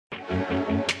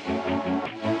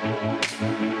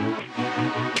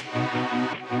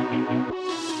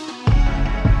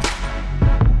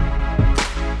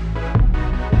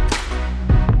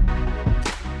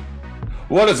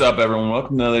What is up, everyone?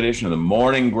 Welcome to another edition of the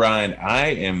Morning Grind.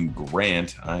 I am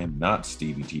Grant. I am not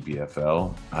Stevie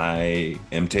TPFL. I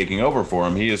am taking over for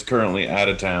him. He is currently out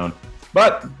of town,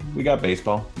 but we got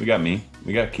baseball. We got me.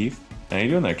 We got Keith. How you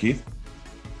doing there, Keith?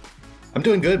 I'm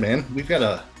doing good, man. We've got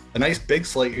a nice big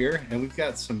slate here, and we've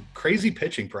got some crazy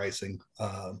pitching pricing.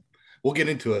 We'll get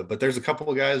into it, but there's a couple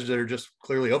of guys that are just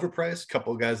clearly overpriced, a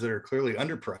couple of guys that are clearly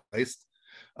underpriced.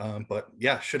 But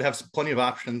yeah, should have plenty of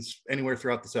options anywhere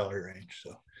throughout the salary range.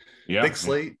 So Yeah. big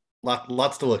slate,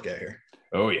 lots to look at here.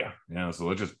 Oh, yeah. Yeah. So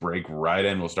let's just break right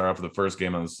in. We'll start off with the first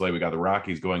game on the slate. We got the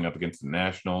Rockies going up against the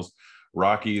Nationals.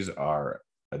 Rockies are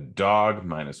a dog,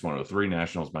 minus 103,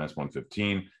 Nationals minus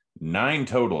 115. 9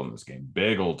 total in this game.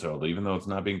 Big old total, even though it's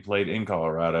not being played in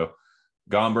Colorado.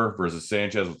 Gomber versus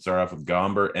Sanchez. Let's start off with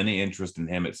Gomber. Any interest in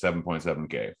him at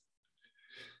 7.7K?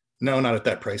 No, not at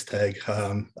that price tag.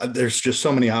 There's just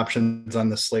so many options on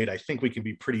the slate. I think we can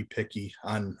be pretty picky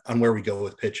on where we go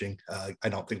with pitching. I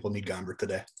don't think we'll need Gomber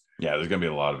today. Yeah, there's going to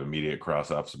be a lot of immediate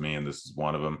cross-ups for me, and this is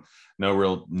one of them. No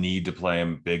real need to play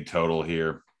him. Big total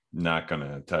here. Not going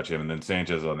to touch him. And then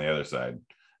Sanchez on the other side.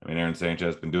 I mean, Aaron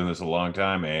Sanchez has been doing this a long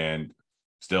time, and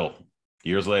still,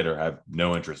 years later, I have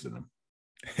no interest in him.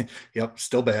 Yep,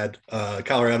 still bad.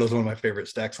 Colorado is one of my favorite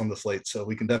stacks on the slate, so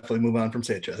we can definitely move on from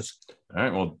Sanchez. All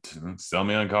right, well, sell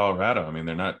me on Colorado. I mean,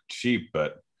 they're not cheap,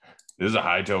 but this is a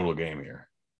high total game here.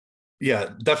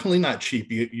 Yeah, definitely not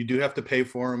cheap. You do have to pay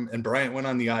for him, and Bryant went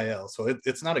on the IL, so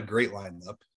it's not a great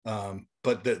lineup.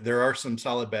 But there are some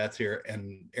solid bats here,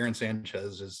 and Aaron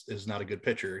Sanchez is not a good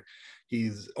pitcher.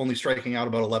 He's only striking out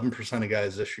about 11% of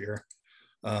guys this year.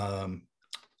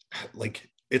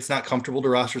 It's not comfortable to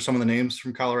roster some of the names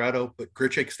from Colorado, but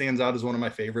Grichuk stands out as one of my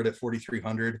favorite at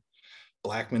 4,300.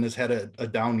 Blackman has had a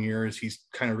down year as he's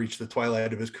kind of reached the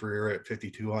twilight of his career at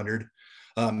 5,200.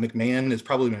 McMahon is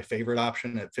probably my favorite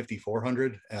option at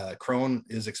 5,400. Crone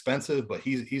is expensive, but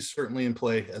he's certainly in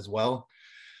play as well.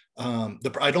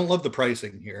 I don't love the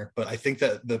pricing here, but I think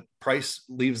that the price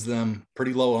leaves them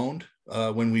pretty low owned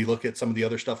when we look at some of the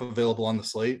other stuff available on the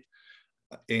slate.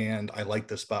 And I like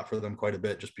this spot for them quite a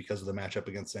bit just because of the matchup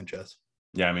against Sanchez.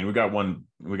 Yeah, I mean, we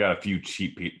got a few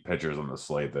cheap pitchers on the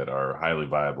slate that are highly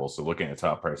viable. So looking at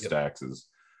top price stacks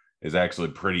is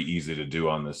actually pretty easy to do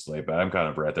on this slate. But I'm kind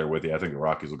of right there with you. I think the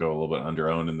Rockies will go a little bit under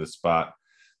owned in this spot.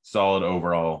 Solid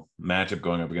overall matchup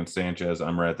going up against Sanchez.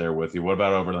 I'm right there with you. What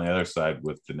about over on the other side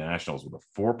with the Nationals with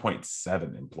a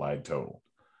 4.7 implied total?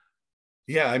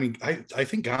 Yeah, I mean, I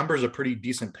think Gomber is a pretty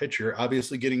decent pitcher.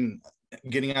 Obviously, getting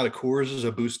out of Coors is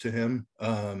a boost to him.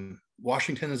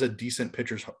 Washington is a decent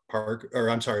hitter's park,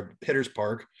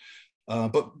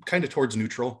 but kind of towards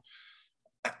neutral.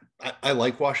 I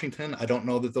like Washington. I don't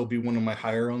know that they'll be one of my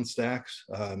higher owned stacks.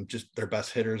 Just their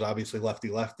best hitters, obviously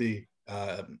lefty.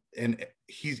 And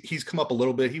he's come up a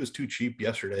little bit. He was too cheap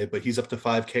yesterday, but he's up to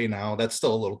 5K now. That's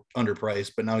still a little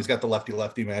underpriced, but now he's got the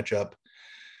lefty matchup.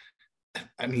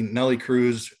 I mean, Nelly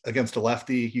Cruz against a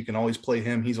lefty, you can always play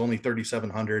him. He's only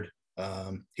 3,700.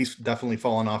 He's definitely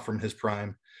fallen off from his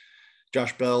prime.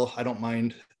 Josh Bell, I don't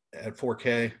mind at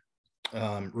 4K.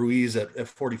 Ruiz at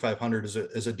 4,500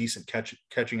 is a decent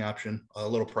catching option. A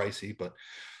little pricey, but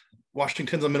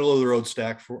Washington's a middle of the road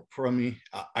stack for me.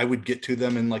 I would get to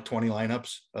them in like 20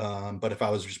 lineups, but if I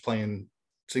was just playing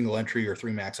single entry or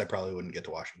 3 max, I probably wouldn't get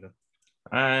to Washington.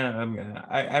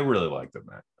 I really like them,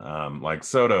 man. Like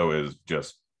Soto is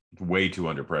just way too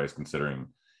underpriced considering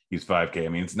he's 5K. I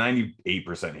mean, it's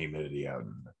 98% humidity out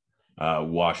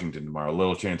in Washington tomorrow. A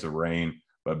little chance of rain,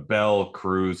 but Bell,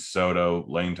 Cruz, Soto,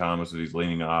 Lane Thomas, if he's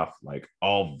leaning off, like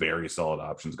all very solid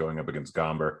options going up against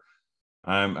Gomber.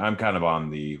 I'm kind of on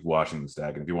the Washington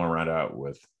stack, and if you want to round out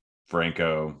with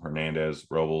Franco, Hernandez,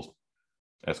 Robles,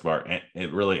 Escobar,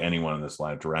 really anyone in this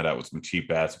line to round out with some cheap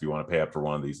bats if you want to pay up for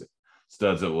one of these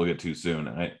studs that we'll get to soon.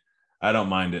 I don't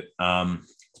mind it.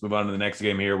 Let's move on to the next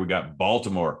game here. We got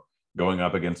Baltimore going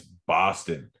up against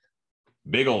Boston.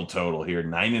 Big old total here,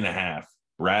 9.5.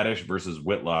 Bradish versus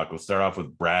Whitlock. Let's start off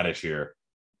with Bradish here.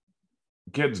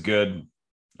 Kid's good,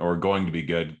 or going to be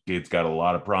good. Kid's got a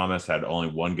lot of promise, had only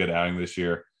one good outing this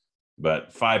year,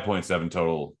 but 5.7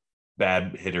 total.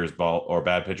 Bad pitcher's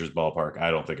ballpark.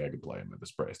 I don't think I could play him at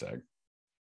this price tag.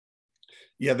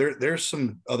 Yeah, there's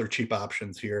some other cheap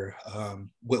options here.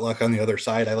 Whitlock on the other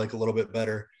side, I like a little bit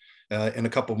better, and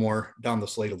a couple more down the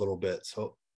slate a little bit.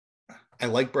 So I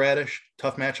like Bradish.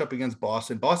 Tough matchup against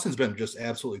Boston. Boston's been just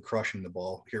absolutely crushing the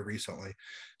ball here recently.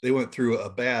 They went through a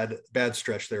bad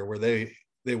stretch there where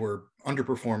they were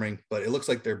underperforming, but it looks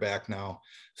like they're back now.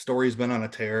 Story's been on a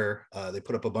tear. They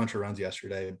put up a bunch of runs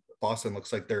yesterday. Boston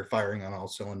looks like they're firing on all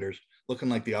cylinders, looking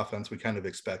like the offense we kind of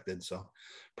expected. So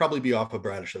probably be off of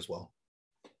Bradish as well.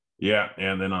 Yeah,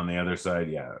 and then on the other side,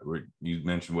 yeah, you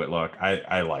mentioned Whitlock.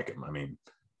 I like him. I mean,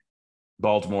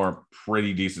 Baltimore,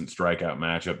 pretty decent strikeout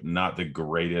matchup. Not the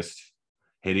greatest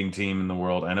hitting team in the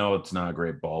world. I know it's not a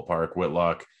great ballpark.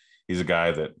 Whitlock, he's a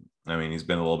guy that, I mean, he's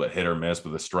been a little bit hit or miss,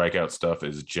 but the strikeout stuff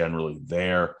is generally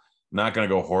there. Not going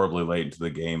to go horribly late into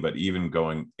the game, but even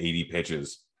going 80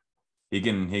 pitches, he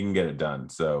can get it done.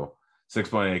 So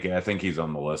 6.8K, I think he's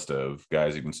on the list of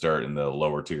guys you can start in the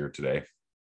lower tier today.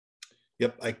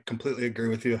 Yep, I completely agree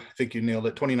with you. I think you nailed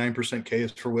it. 29% K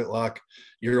is for Whitlock.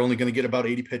 You're only going to get about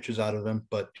 80 pitches out of him,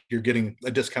 but you're getting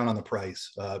a discount on the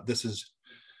price. This is,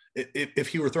 if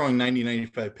he were throwing 90,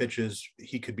 95 pitches,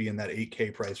 he could be in that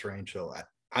 8K price range. So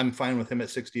I'm fine with him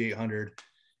at 6,800.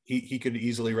 He could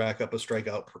easily rack up a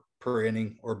strikeout per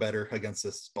inning or better against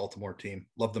this Baltimore team.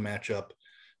 Love the matchup.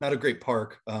 Not a great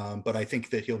park, but I think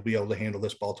that he'll be able to handle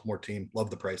this Baltimore team. Love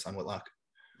the price on Whitlock.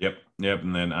 Yep.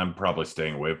 And then I'm probably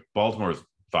staying away. Baltimore's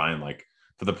fine. Like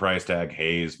for the price tag,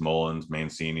 Hayes, Mullins,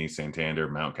 Mancini, Santander,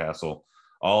 Mountcastle,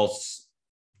 all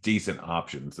decent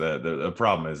options. The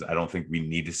problem is I don't think we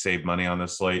need to save money on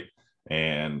this slate.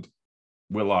 And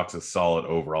Whitlock's a solid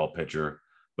overall pitcher.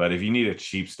 But if you need a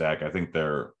cheap stack, I think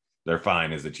they're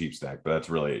fine as a cheap stack. But that's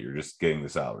really it. You're just getting the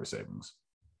salary savings.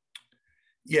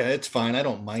 Yeah, it's fine. I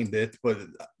don't mind it, but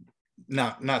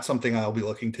not something I'll be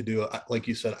looking to do. Like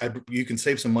you said, you can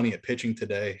save some money at pitching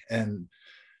today, and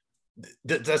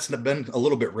that's been a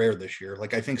little bit rare this year.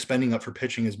 Like I think spending up for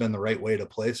pitching has been the right way to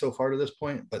play so far to this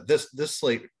point. But this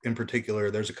slate in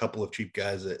particular, there's a couple of cheap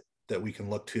guys that we can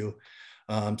look to,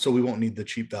 so we won't need the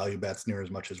cheap value bats near as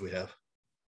much as we have.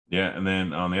 Yeah, and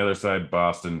then on the other side,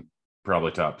 Boston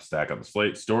probably top stack on the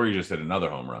slate. Story just hit another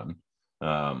home run.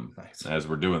 Nice. As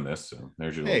we're doing this, so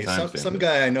there's your little time. Some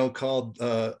guy I know called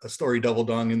a Story double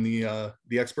dong in the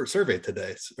expert survey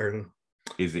today. Or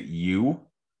is it you?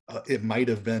 It might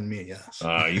have been me. Yes.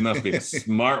 You must be a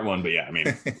smart one, but yeah, I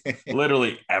mean,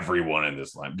 literally everyone in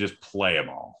this line, just play them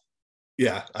all.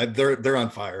 Yeah, they're on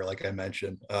fire, like I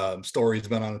mentioned. Story's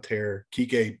been on a tear.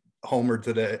 Kike homered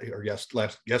today or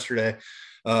yesterday.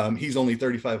 He's only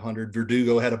 3,500.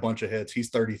 Verdugo had a bunch of hits.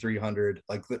 He's 3,300.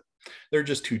 Like they're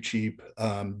just too cheap.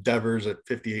 Devers at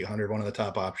 5,800, one of the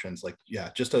top options. Like, yeah,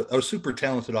 just a super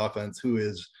talented offense who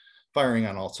is firing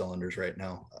on all cylinders right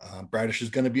now. Bradish is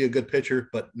going to be a good pitcher,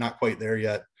 but not quite there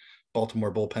yet.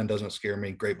 Baltimore bullpen doesn't scare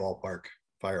me. Great ballpark.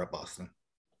 Fire up Boston.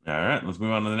 All right, let's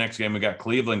move on to the next game. We got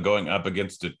Cleveland going up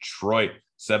against Detroit.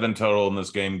 7 total in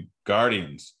this game.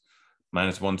 Guardians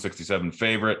minus 167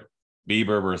 favorite.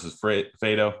 Bieber versus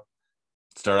Fado.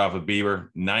 Start off with Bieber.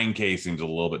 9K seems a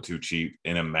little bit too cheap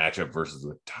in a matchup versus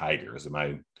the Tigers. Am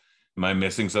I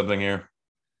missing something here?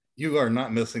 You are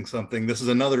not missing something. This is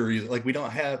another reason. Like we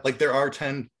don't have, like there are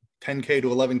 10K to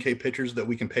 11K pitchers that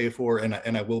we can pay for, and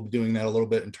I will be doing that a little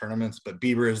bit in tournaments. But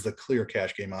Bieber is the clear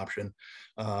cash game option.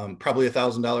 Probably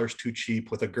 $1,000 too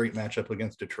cheap with a great matchup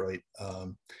against Detroit.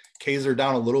 K's are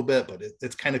down a little bit, but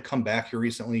it's kind of come back here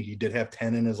recently. He did have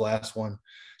 10 in his last one.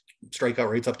 Strikeout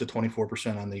rates up to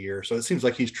 24% on the year. So it seems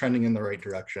like he's trending in the right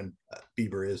direction.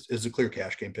 Bieber is a clear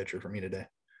cash game pitcher for me today.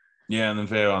 Yeah, and then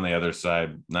Feo on the other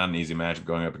side, not an easy matchup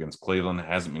going up against Cleveland.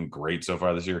 Hasn't been great so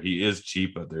far this year. He is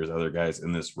cheap, but there's other guys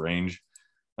in this range.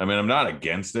 I mean, I'm not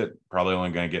against it. Probably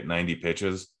only going to get 90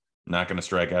 pitches. Not going to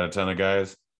strike out a ton of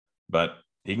guys, but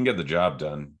he can get the job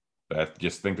done. But I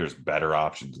just think there's better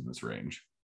options in this range.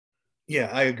 Yeah,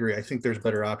 I agree. I think there's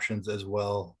better options as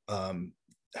well.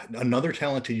 Another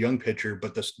talented young pitcher,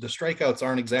 but the strikeouts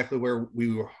aren't exactly where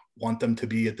we want them to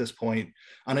be at this point.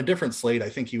 On a different slate, I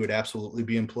think he would absolutely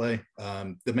be in play.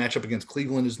 The matchup against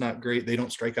Cleveland is not great. They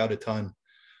don't strike out a ton.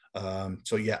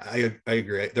 So yeah, I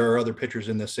agree. There are other pitchers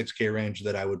in the 6K range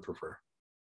that I would prefer.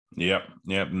 Yep.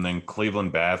 And then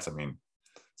Cleveland bats, I mean,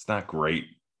 it's not great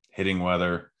hitting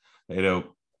weather.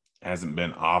 Nato hasn't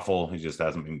been awful. He just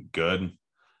hasn't been good.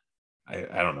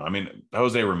 I don't know. I mean,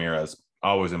 Jose Ramirez,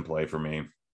 always in play for me,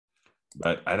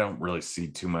 but I don't really see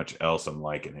too much else I'm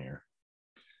liking here.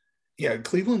 Yeah,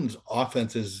 Cleveland's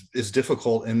offense is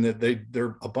difficult in that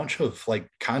they're a bunch of like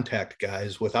contact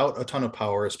guys without a ton of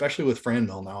power, especially with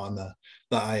Franmil now on the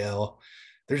IL.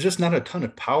 There's just not a ton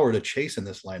of power to chase in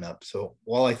this lineup. So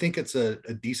while I think it's a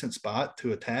decent spot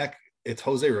to attack, it's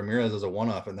Jose Ramirez as a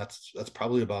one-off, and that's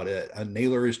probably about it.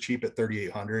 Naylor is cheap at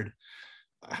 3,800.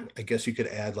 I guess you could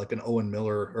add like an Owen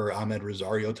Miller or Ahmed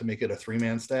Rosario to make it a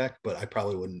 3-man stack, but I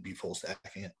probably wouldn't be full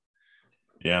stacking it.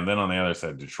 Yeah, and then on the other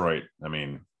side, Detroit, I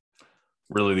mean,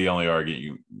 really the only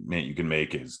argument you can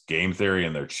make is game theory,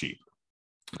 and they're cheap.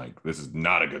 Like, this is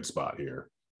not a good spot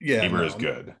here. Yeah, Bieber is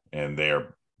good, and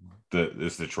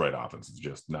this Detroit offense has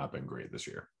just not been great this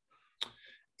year.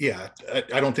 Yeah,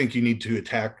 I don't think you need to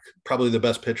attack probably the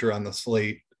best pitcher on the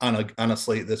slate on a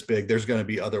slate this big. There's going to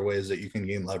be other ways that you can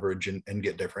gain leverage and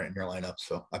get different in your lineup.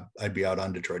 So I'd be out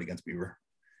on Detroit against Beaver.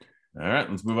 All right,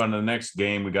 let's move on to the next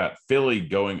game. We got Philly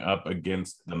going up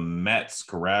against the Mets.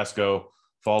 Carrasco,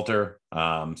 Falter,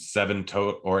 8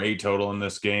 total in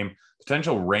this game.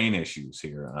 Potential rain issues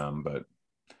here, but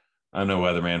I'm no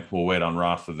weatherman. We'll wait on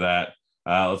Roth for that.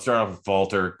 Let's start off with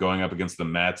Falter going up against the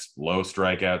Mets, low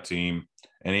strikeout team.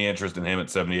 Any interest in him at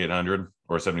 7,800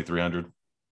 or 7,300?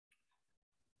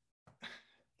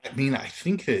 I mean, I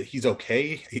think that he's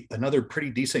okay. Another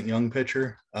pretty decent young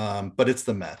pitcher, but it's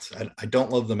the Mets. I don't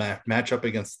love the matchup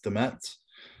against the Mets.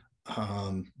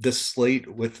 This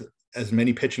slate with as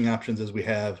many pitching options as we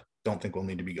have, don't think we'll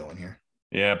need to be going here.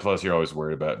 Yeah, plus you're always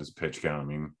worried about his pitch count. I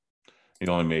mean, he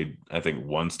only made, I think,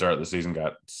 one start of the season,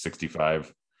 got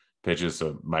 65 pitches,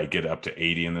 so might get up to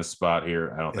 80 in this spot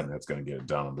here. I don't think that's going to get it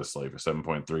done on this slate for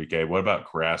 7.3K. What about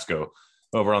Carrasco?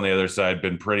 Over on the other side,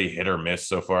 been pretty hit or miss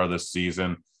so far this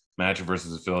season. Matchup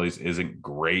versus the Phillies isn't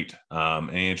great.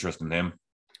 Any interest in him?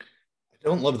 I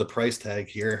don't love the price tag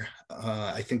here.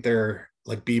 I think they're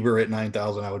like Bieber at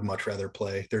 9,000. I would much rather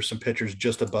play. There's some pitchers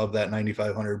just above that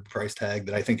 9,500 price tag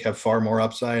that I think have far more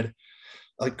upside.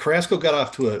 Like Carrasco got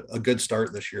off to a good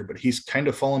start this year, but he's kind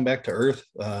of fallen back to earth.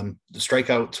 The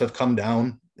strikeouts have come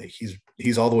down.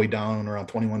 He's all the way down around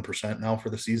 21% now for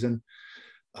the season.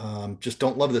 Just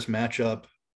don't love this matchup.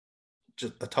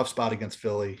 Just a tough spot against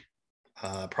Philly.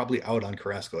 Probably out on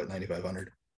Carrasco at 9,500.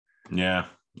 Yeah,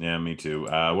 me too.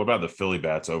 What about the Philly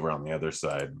bats over on the other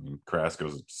side? I mean,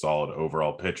 Carrasco's a solid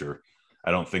overall pitcher.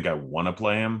 I don't think I want to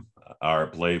play him or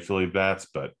play Philly bats,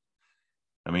 but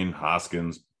I mean,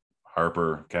 Hoskins,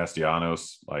 Harper,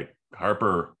 Castellanos, like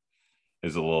Harper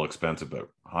is a little expensive, but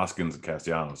Hoskins and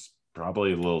Castellanos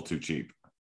probably a little too cheap.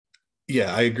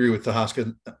 Yeah, I agree with the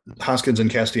Hoskins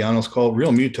and Castellanos call.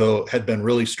 Real Muto had been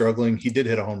really struggling. He did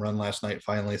hit a home run last night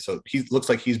finally, so he looks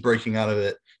like he's breaking out of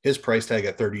it. His price tag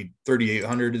at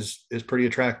 3,800 is pretty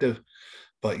attractive.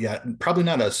 But yeah, probably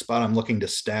not a spot I'm looking to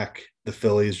stack the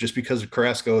Phillies just because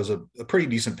Carrasco is a pretty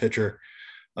decent pitcher.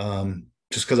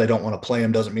 Just because I don't want to play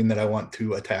him doesn't mean that I want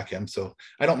to attack him. So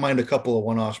I don't mind a couple of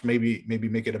one-offs, maybe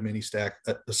make it a mini stack,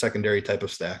 a secondary type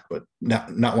of stack, but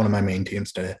not one of my main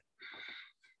teams today.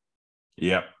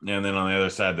 Yep. And then on the other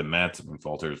side, the Mets, I mean,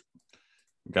 Falter's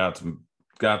got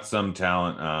some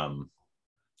talent.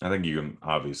 I think you can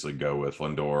obviously go with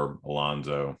Lindor,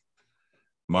 Alonso,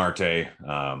 Marte,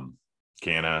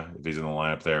 Canna, if he's in the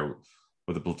lineup there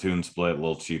with a platoon split, a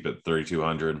little cheap at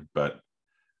 3,200. But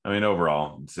I mean,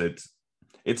 overall,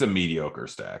 it's a mediocre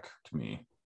stack to me.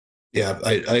 Yeah,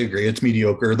 I agree. It's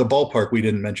mediocre. The ballpark we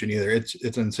didn't mention either. It's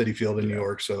in Citi Field in New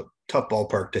York, so tough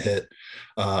ballpark to hit.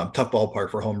 Tough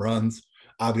ballpark for home runs.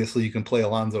 Obviously, you can play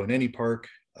Alonso in any park,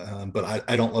 but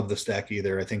I don't love the stack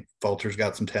either. I think Falter's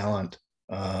got some talent.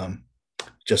 The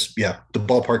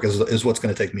ballpark is what's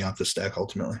going to take me off the stack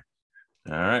ultimately.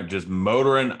 All right, just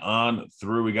motoring on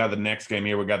through. We got the next game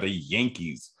here. We got the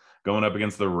Yankees going up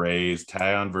against the Rays.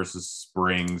 Taillon versus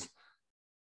Springs.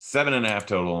 7.5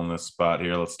 total in this spot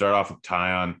here. Let's start off with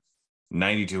Taillon,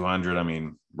 9,200. I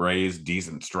mean, Rays,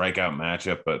 decent strikeout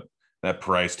matchup, but that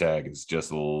price tag is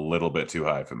just a little bit too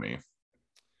high for me.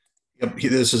 Yep,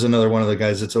 this is another one of the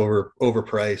guys that's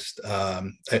overpriced.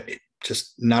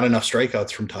 Just not enough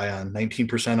strikeouts from Taillon,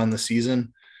 19% on the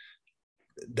season.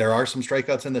 There are some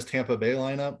strikeouts in this Tampa Bay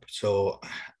lineup, so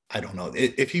I don't know.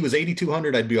 If he was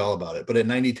 8,200, I'd be all about it. But at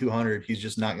 9,200, he's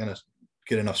just not going to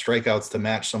get enough strikeouts to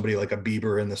match somebody like a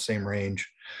Bieber in the same range.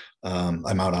 I'm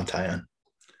out on Taillon.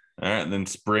 All right, and then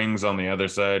Springs on the other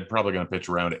side, probably going to pitch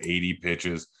around 80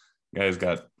 pitches. Guys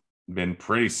been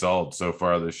pretty solid so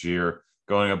far this year.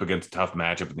 Going up against a tough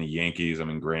matchup in the Yankees. I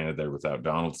mean, granted, they're without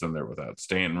Donaldson, they're without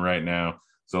Stanton right now.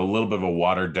 So a little bit of a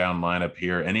watered down lineup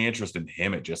here. Any interest in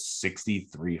him at just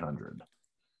 6,300?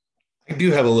 I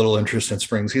do have a little interest in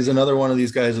Springs. He's another one of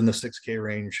these guys in the 6K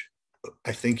range.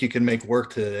 I think you can make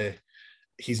work today.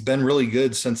 He's been really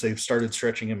good since they've started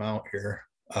stretching him out here.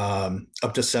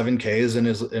 Up to 7Ks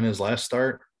in his last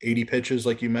start, 80 pitches,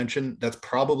 like you mentioned. That's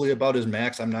probably about his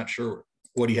max. I'm not sure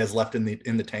what he has left in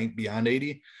the tank beyond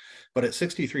 80. But at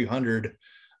 6,300,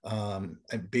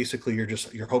 basically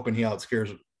you're hoping he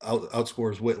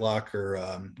outscores Whitlock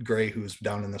or Gray, who's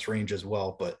down in this range as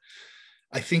well. But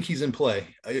I think he's in play.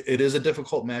 It is a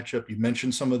difficult matchup. You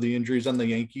mentioned some of the injuries on the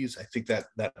Yankees. I think that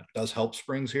does help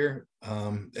Springs here.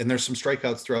 And there's some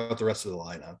strikeouts throughout the rest of the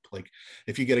lineup. Like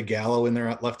if you get a Gallo in there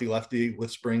at lefty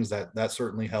with Springs, that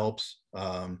certainly helps.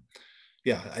 I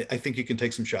think you can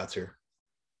take some shots here.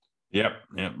 Yep,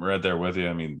 right there with you.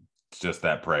 I mean, it's just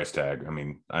that price tag. I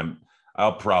mean,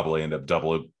 I'll probably end up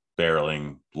double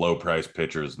barreling low price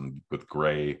pitchers and with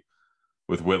Gray,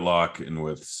 with Whitlock, and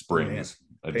with Oh man, Springs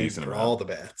a paying decent for amount. all the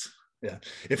bats. Yeah.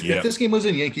 If Yep. this game was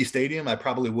in Yankee Stadium, I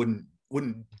probably wouldn't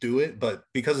do it. But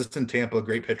because it's in Tampa,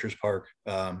 great pitchers park,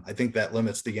 I think that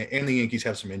limits and the Yankees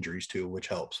have some injuries too, which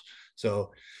helps.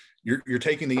 So you're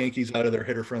taking the Yankees out of their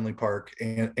hitter friendly park,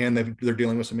 and they're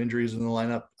dealing with some injuries in the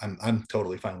lineup. I'm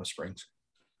totally fine with Springs.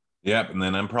 Yep. And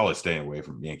then I'm probably staying away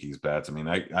from Yankees bats. I mean,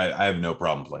 I have no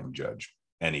problem playing Judge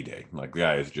any day. Like the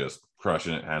guy is just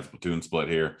crushing it, has platoon split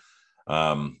here.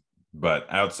 But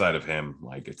outside of him,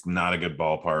 like it's not a good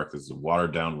ballpark. This is a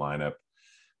watered down lineup.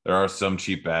 There are some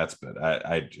cheap bats, but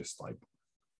I just like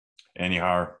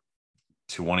Anihar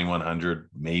 2,100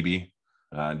 maybe,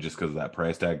 just because of that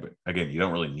price tag. But again, you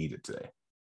don't really need it today.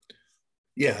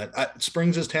 Yeah,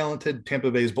 Springs is talented.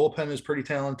 Tampa Bay's bullpen is pretty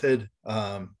talented.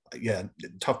 Yeah,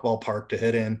 tough ballpark to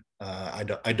hit in. I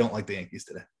don't like the Yankees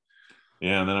today.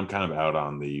 Yeah, and then I'm kind of out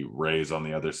on the Rays on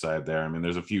the other side there. I mean,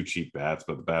 there's a few cheap bats,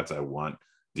 but the bats I want,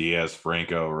 Diaz,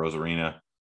 Franco, Rosarina,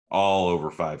 all over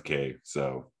 5K.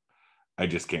 So I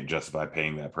just can't justify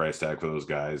paying that price tag for those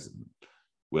guys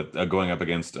with going up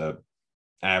against a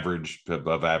average,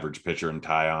 above average pitcher and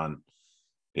Tyon.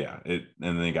 Yeah, and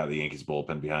then they got the Yankees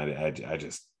bullpen behind it.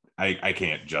 I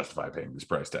can't justify paying these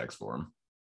price tags for him.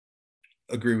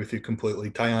 Agree with you completely.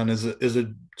 Tyon is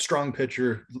a strong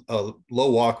pitcher,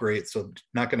 low walk rate, so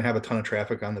not going to have a ton of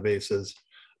traffic on the bases.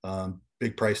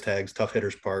 Big price tags, tough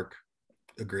hitters park.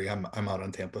 Agree. I'm out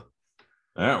on Tampa.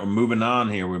 All right, we're moving on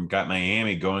here. We've got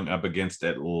Miami going up against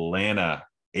Atlanta,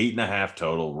 8.5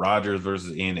 total. Rogers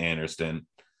versus Ian Anderson.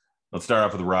 Let's start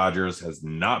off with Rogers. Has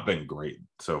not been great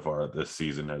so far this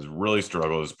season. Has really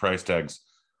struggled. His price tags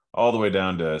all the way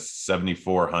down to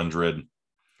 7,400.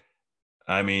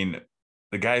 I mean,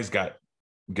 the guy's got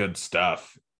good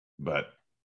stuff, but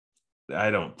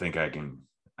I don't think I can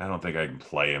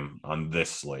play him on this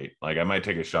slate. Like I might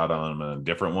take a shot on him on a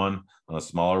different one, on a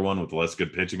smaller one with less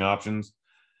good pitching options.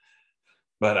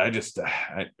 But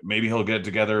maybe he'll get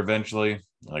together eventually,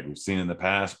 like we've seen in the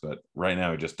past. But right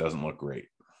now, it just doesn't look great.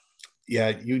 Yeah,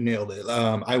 you nailed it.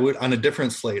 I would, on a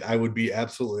different slate, I would be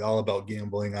absolutely all about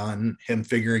gambling on him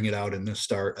figuring it out in this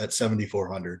start at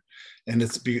 7,400. And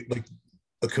like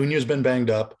Acuna's been banged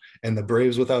up, and the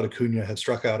Braves without Acuna have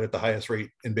struck out at the highest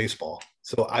rate in baseball.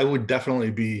 So I would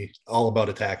definitely be all about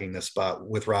attacking this spot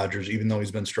with Rogers, even though he's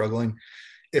been struggling,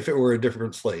 if it were a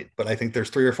different slate. But I think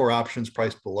there's 3 or 4 options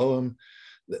priced below him.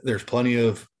 There's plenty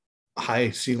of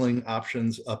high ceiling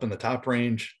options up in the top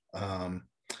range.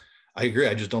 I agree.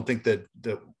 I just don't think that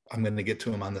I'm going to get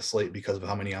to him on the slate because of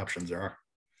how many options there are.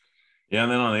 Yeah,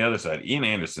 and then on the other side, Ian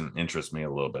Anderson interests me a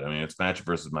little bit. I mean, it's matchup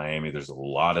versus Miami. There's a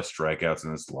lot of strikeouts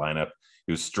in this lineup.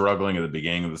 He was struggling at the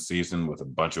beginning of the season with a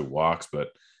bunch of walks, but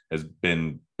has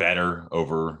been better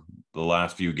over the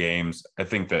last few games. I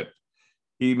think that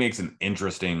he makes an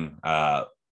interesting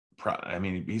I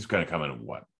mean, he's going to come in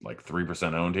what, like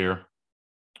 3% owned here?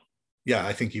 Yeah,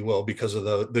 I think he will because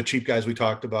of the cheap guys we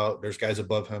talked about. There's guys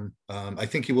above him. I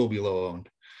think he will be low owned.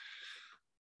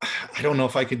 I don't know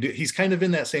if I could do. He's kind of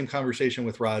in that same conversation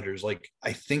with Rogers. Like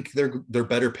I think they're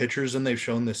better pitchers than they've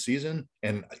shown this season,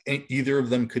 and either of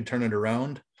them could turn it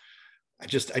around.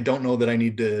 I don't know that I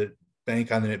need to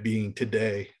bank on it being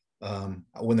today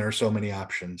when there are so many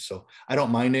options. So I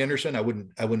don't mind Anderson. I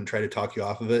wouldn't try to talk you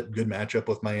off of it. Good matchup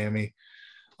with Miami.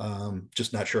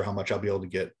 Just not sure how much I'll be able to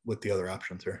get with the other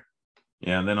options here.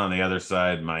 Yeah, and then on the other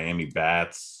side, Miami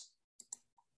bats.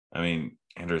 I mean,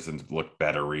 Anderson's looked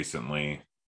better recently.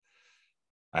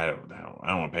 I don't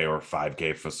want to pay over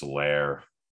 5K for Soler.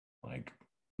 Like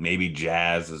maybe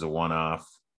Jazz is a one-off,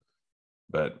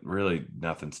 but really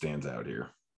nothing stands out here.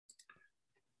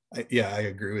 Yeah, I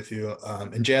agree with you.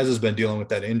 And Jazz has been dealing with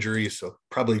that injury, so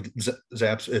probably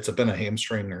zaps. It's been a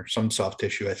hamstring or some soft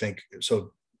tissue, I think.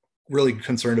 So really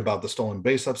concerned about the stolen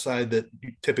base upside that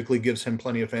typically gives him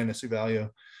plenty of fantasy value.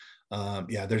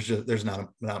 Yeah, there's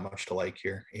not much to like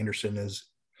here. Anderson is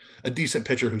a decent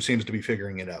pitcher who seems to be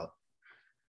figuring it out.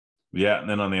 Yeah, and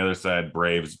then on the other side,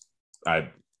 Braves, I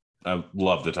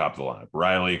love the top of the lineup.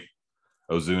 Riley,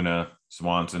 Ozuna,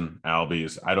 Swanson,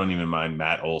 Albies. I don't even mind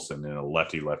Matt Olson in a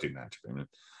lefty-lefty matchup. I mean,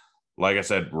 like I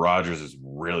said, Rogers has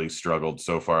really struggled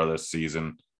so far this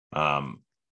season,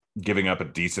 giving up a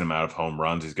decent amount of home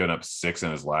runs. He's given up 6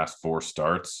 in his last 4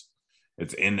 starts.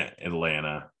 It's in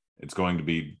Atlanta. It's going to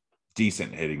be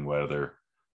decent hitting weather.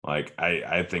 Like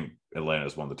I think Atlanta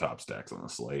is one of the top stacks on the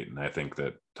slate, and I think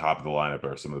that top of the lineup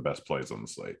are some of the best plays on the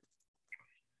slate.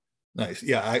 Nice.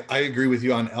 Yeah, I agree with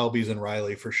you on Albies and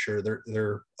Riley for sure.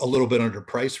 They're a little bit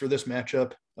underpriced for this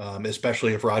matchup,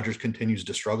 especially if Rogers continues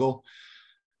to struggle.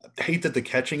 I hate that the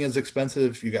catching is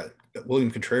expensive. You got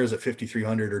William Contreras at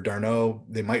 5,300 or Darno.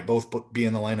 They might both be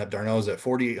in the lineup. Darno's at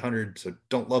 4,800. So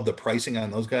don't love the pricing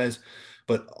on those guys.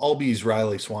 But Albies,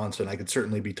 Riley, Swanson, I could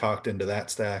certainly be talked into that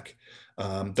stack.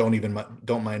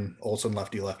 Don't mind Olsen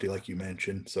lefty like you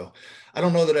mentioned. So I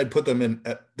don't know that I'd put them in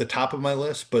at the top of my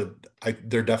list, but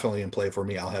they're definitely in play for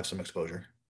me. I'll have some exposure.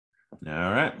 All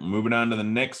right, moving on to the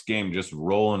next game, just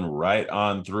rolling right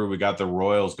on through. We got the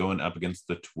Royals going up against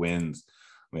the Twins.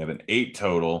 We have an 8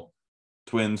 total.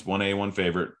 Twins 1A, 1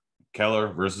 favorite. Keller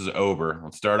versus Ober.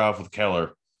 Let's start off with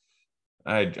Keller.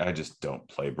 I just don't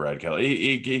play Brad Keller.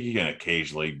 He can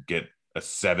occasionally get a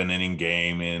 7-inning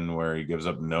game in where he gives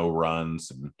up no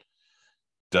runs and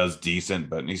does decent,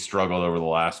 but he struggled over the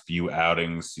last few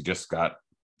outings. He just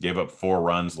gave up 4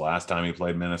 runs last time he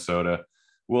played Minnesota.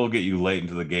 Will get you late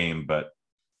into the game, but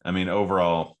I mean,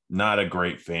 overall, not a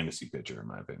great fantasy pitcher, in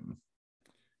my opinion.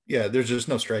 Yeah, there's just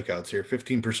no strikeouts here.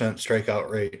 15% strikeout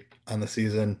rate on the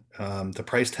season. The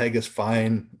price tag is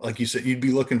fine. Like you said, you'd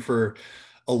be looking for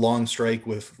a long strike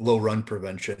with low run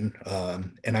prevention.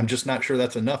 And I'm just not sure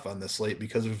that's enough on this slate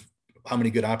because of how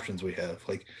many good options we have.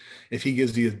 Like if he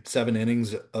gives you 7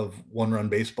 innings of 1-run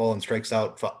baseball and strikes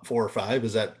out 4 or 5,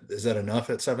 is that enough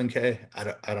at 7K?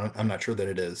 I'm not sure that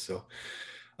it is. So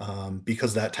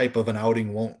because that type of an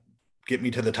outing won't get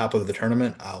me to the top of the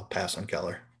tournament, I'll pass on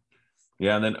Keller.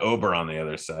 Yeah, and then Ober on the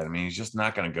other side. I mean, he's just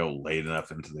not going to go late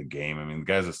enough into the game. I mean, the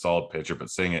guy's a solid pitcher,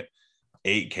 but seeing it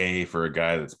 8K for a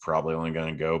guy that's probably only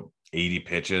going to go 80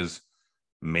 pitches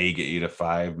may get you to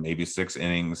 5, maybe 6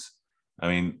 innings. I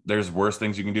mean, there's worse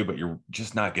things you can do, but you're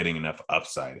just not getting enough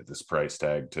upside at this price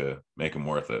tag to make him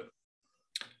worth it.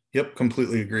 Yep,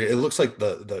 completely agree. It looks like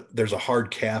there's a hard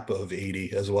cap of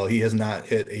 80 as well. He has not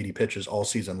hit 80 pitches all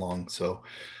season long. So,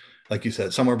 like you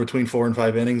said, somewhere between 4 and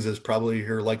 5 innings is probably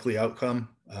your likely outcome.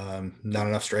 Not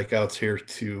enough strikeouts here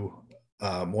to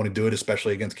want to do it,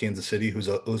 especially against Kansas City, who's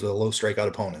a low strikeout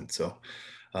opponent. So,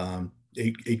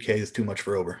 8K is too much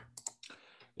for Ober.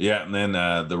 Yeah, and then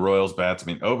the Royals bats. I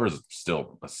mean, Ober's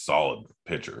still a solid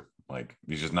pitcher. Like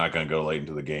he's just not going to go late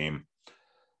into the game.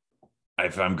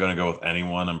 If I'm going to go with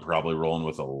anyone, I'm probably rolling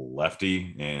with a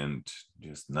lefty, and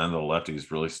just none of the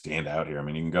lefties really stand out here. I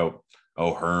mean, you can go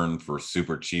O'Hearn for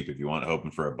super cheap if you want,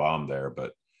 hoping for a bomb there,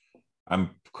 but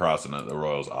I'm crossing the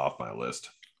Royals off my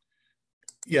list.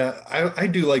 Yeah, I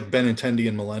do like Benintendi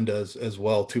and Melendez as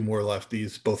well. 2 more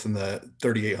lefties, both in the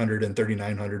 3,800 and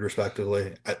 3,900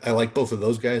 respectively. I like both of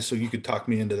those guys, so you could talk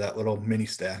me into that little mini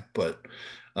stack. But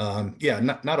yeah,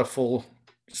 not a full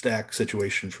stack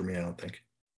situation for me, I don't think.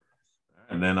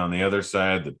 And then on the other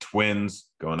side, the Twins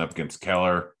going up against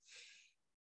Keller.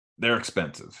 They're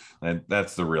expensive, and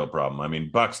that's the real problem. I mean,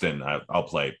 Buxton, I'll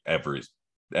play every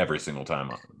single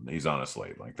time he's on a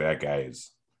slate. Like that guy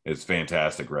is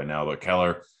fantastic right now. But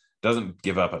Keller doesn't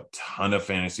give up a ton of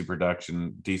fantasy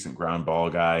production, decent ground ball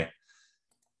guy.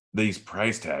 These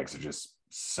price tags are just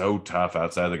so tough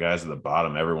outside the guys at the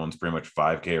bottom. Everyone's pretty much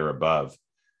 5K or above.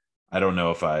 I don't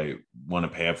know if I want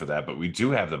to pay up for that, but we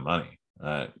do have the money.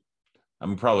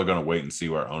 I'm probably going to wait and see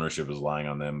where ownership is lying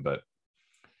on them. But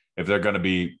if they're going to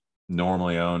be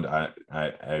normally owned,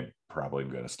 I probably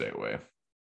am going to stay away.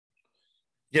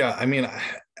 Yeah, I mean,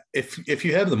 if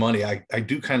you have the money, I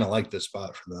do kind of like this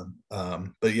spot for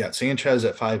them. But yeah, Sanchez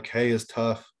at 5K is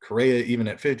tough. Correa even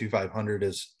at 5,500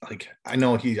 is like, I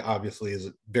know he obviously is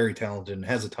very talented and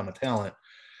has a ton of talent,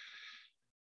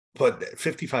 but at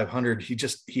 5,500,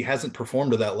 he hasn't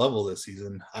performed to that level this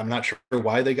season. I'm not sure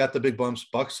why they got the big bumps.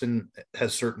 Buxton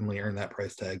has certainly earned that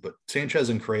price tag, but Sanchez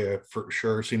and Correa for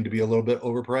sure seem to be a little bit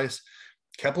overpriced.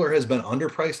 Kepler has been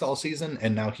underpriced all season,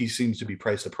 and now he seems to be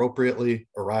priced appropriately.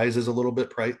 Arise is a little bit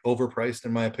overpriced,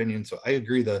 in my opinion. So I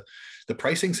agree the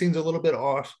pricing seems a little bit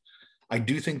off. I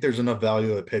do think there's enough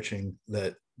value at pitching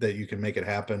that you can make it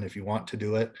happen if you want to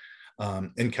do it.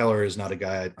 And Keller is not a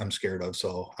guy I'm scared of,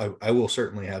 so I will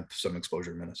certainly have some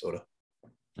exposure in Minnesota.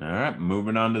 All right,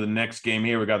 moving on to the next game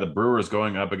here. We got the Brewers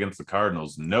going up against the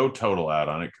Cardinals. No total out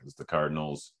on it because the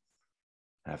Cardinals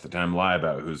half the time lie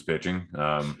about who's pitching.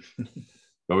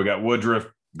 But we got Woodruff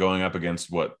going up against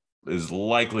what is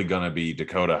likely going to be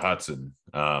Dakota Hudson.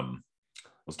 We'll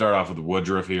start off with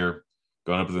Woodruff here,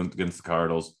 going up against the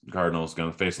Cardinals. Cardinals going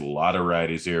to face a lot of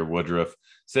righties here. Woodruff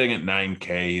sitting at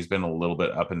 9K. He's been a little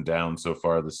bit up and down so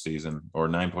far this season, or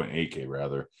 9.8K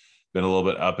rather. Been a little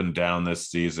bit up and down this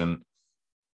season.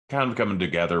 Kind of coming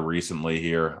together recently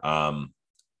here. I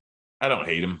don't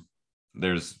hate him.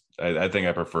 I think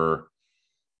I prefer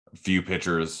a few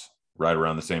pitchers right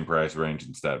around the same price range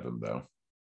instead of him, though.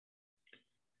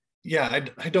 Yeah,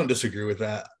 I don't disagree with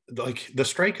that. Like the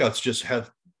strikeouts just have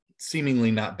seemingly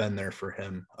not been there for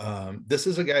him. This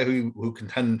is a guy who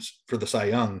contends for the Cy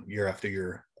Young year after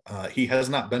year. He has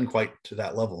not been quite to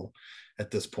that level at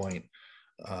this point.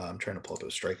 I'm trying to pull up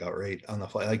his strikeout rate on the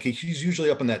fly. Like he's usually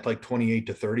up in that like 28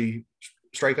 to 30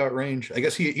 strikeout range. I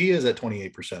guess he is at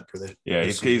 28% for the Yeah,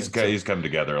 this he's come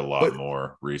together a lot but,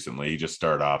 more recently. He just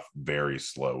started off very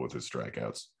slow with his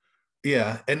strikeouts.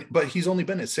 Yeah, but he's only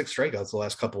been at 6 strikeouts the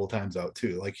last couple of times out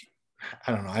too. Like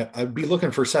I don't know. I'd be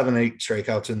looking for 7-8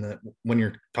 strikeouts when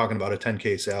you're talking about a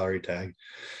 10K salary tag.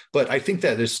 But I think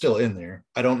that is still in there.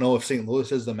 I don't know if St.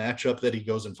 Louis is the matchup that he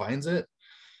goes and finds it.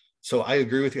 So I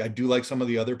agree with you. I do like some of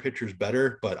the other pitchers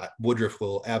better, but Woodruff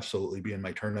will absolutely be in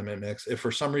my tournament mix. If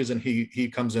for some reason he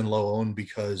comes in low owned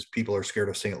because people are scared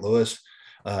of St. Louis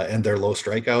and their low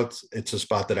strikeouts, it's a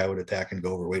spot that I would attack and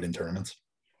go overweight in tournaments.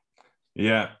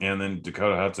 Yeah, and then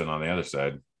Dakota Hudson on the other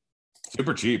side,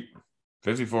 super cheap,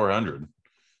 5,400.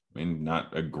 I mean,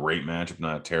 not a great matchup,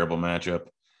 not a terrible matchup.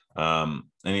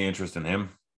 Any interest in him?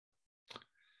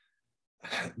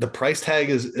 The price tag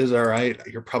is all right.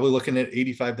 You're probably looking at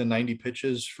 85 to 90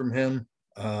 pitches from him.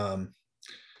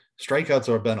 Strikeouts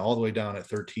have been all the way down at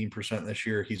 13% this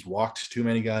year. He's walked too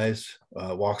many guys.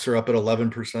 Walks are up at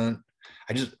 11%.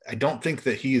 I don't think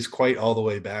that he is quite all the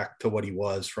way back to what he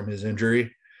was from his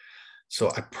injury. So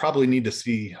I probably need to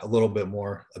see a little bit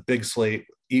more, a big slate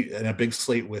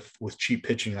with cheap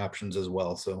pitching options as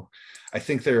well. So I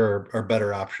think there are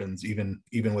better options even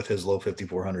with his low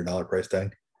 $5,400 price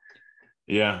tag.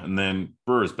 Yeah, and then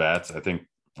Brewers bats, I think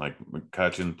like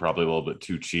McCutcheon probably a little bit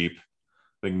too cheap.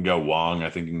 They can go Wong. I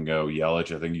think you can go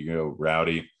Yelich. I think you can go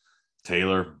Rowdy.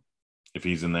 Taylor, if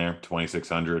he's in there,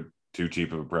 2,600, too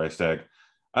cheap of a price tag.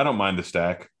 I don't mind the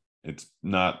stack. It's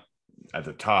not at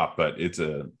the top, but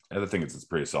I think it's a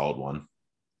pretty solid one.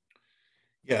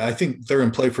 Yeah, I think they're in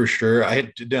play for sure. I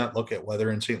did not look at weather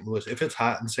in St. Louis. If it's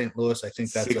hot in St. Louis, I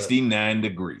think that's 69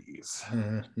 degrees.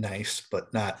 Nice,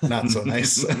 but not so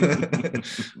nice.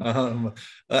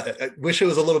 I wish it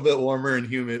was a little bit warmer and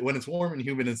humid. When it's warm and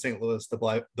humid in St. Louis,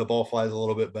 the ball flies a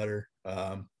little bit better.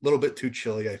 A little bit too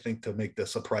chilly, I think, to make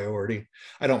this a priority.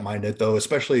 I don't mind it though,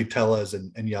 especially Tellez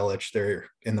and Yelich. They're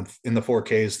in the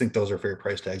 4Ks. I think those are fair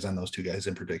price tags on those two guys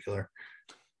in particular.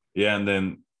 Yeah, and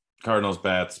then Cardinals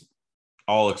bats,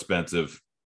 all expensive,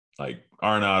 like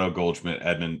Arenado, Goldschmidt,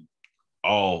 Edman,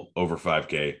 all over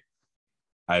 5K.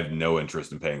 I have no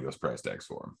interest in paying those price tags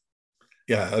for him.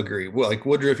 Yeah, I agree. Well, like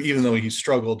Woodruff, even though he's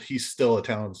struggled, he's still a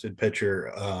talented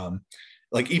pitcher.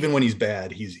 Like even when he's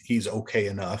bad, he's okay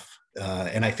enough.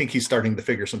 And I think he's starting to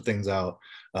figure some things out.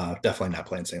 Definitely not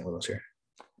playing St. Louis here.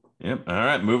 Yep. All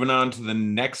right. Moving on to the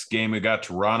next game. We got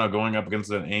Toronto going up against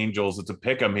the Angels. It's a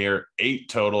pick 'em here. 8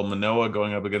 total. Manoah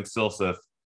going up against Silseth.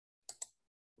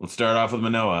 Let's start off with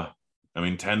Manoah. I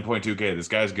mean, 10.2K. This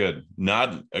guy's good.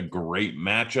 Not a great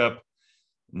matchup.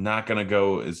 Not going to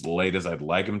go as late as I'd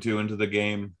like him to into the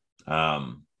game.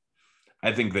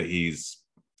 I think that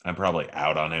I'm probably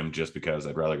out on him just because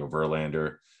I'd rather go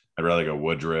Verlander. I'd rather go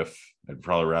Woodruff. I'd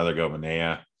probably rather go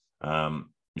Manaea.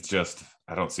 It's just,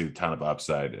 I don't see a ton of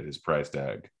upside at his price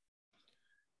tag.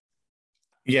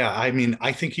 Yeah, I mean,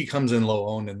 I think he comes in low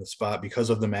owned in the spot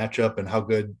because of the matchup and how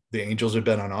good the Angels have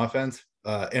been on offense.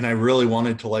 And I really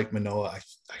wanted to like Manoah.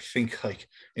 I think like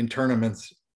in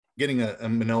tournaments, getting a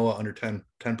Manoah under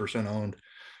 10% owned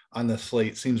on the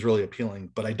slate seems really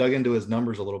appealing. But I dug into his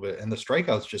numbers a little bit, and the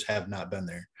strikeouts just have not been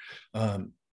there.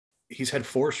 He's had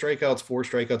 4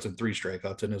 strikeouts, and 3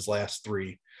 strikeouts in his last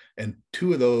 3. And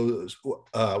 2 of those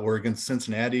were against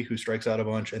Cincinnati, who strikes out a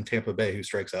bunch, and Tampa Bay, who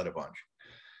strikes out a bunch.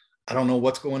 I don't know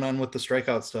what's going on with the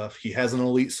strikeout stuff. He has an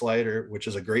elite slider, which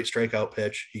is a great strikeout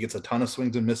pitch. He gets a ton of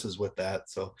swings and misses with that.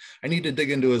 So I need to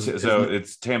dig into his. So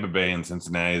it's Tampa Bay and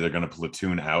Cincinnati. They're going to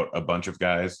platoon out a bunch of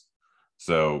guys.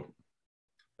 So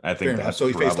I think that's so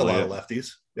he faced a lot of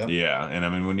lefties. Yep. Yeah. And I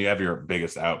mean, when you have your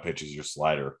biggest out pitch is your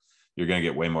slider, you're going to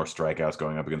get way more strikeouts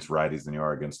going up against righties than you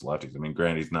are against lefties. I mean,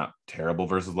 granted, he's not terrible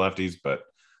versus lefties, but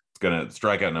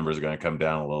strikeout numbers are going to come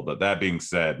down a little bit. That being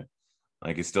said,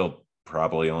 like he's still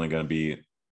probably only going to be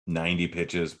 90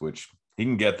 pitches, which he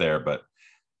can get there. But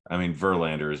I mean,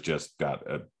 Verlander has just got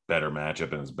a better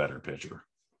matchup and is a better pitcher.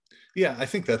 Yeah, I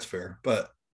think that's fair. But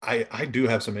I do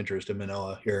have some interest in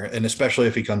Manoah here, and especially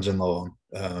if he comes in low.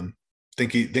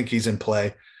 Think he's in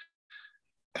play.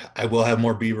 I will have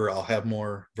more Bieber. I'll have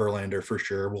more Verlander for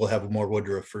sure. We'll have more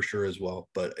Woodruff for sure as well.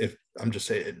 But if I'm just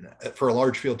saying, for a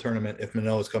large field tournament, if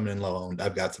Manoah's coming in low owned,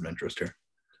 I've got some interest here.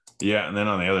 Yeah, and then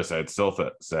on the other side,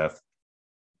 Seth,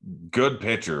 good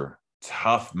pitcher,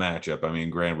 tough matchup. I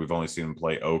mean, granted, we've only seen him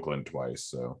play Oakland twice,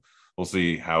 so we'll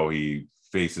see how he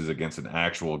faces against an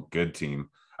actual good team.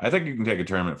 I think you can take a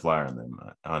tournament flyer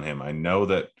on him. I know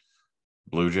that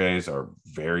Blue Jays are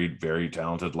very, very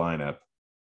talented lineup,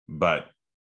 but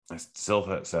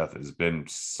still Seth has been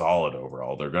solid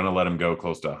overall. They're going to let him go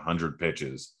close to 100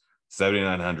 pitches,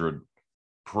 7,900,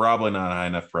 probably not a high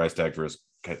enough price tag for his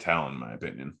talent, in my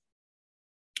opinion.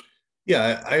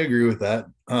 Yeah, I agree with that.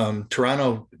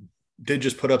 Toronto did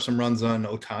just put up some runs on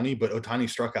Ohtani, but Ohtani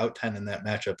struck out 10 in that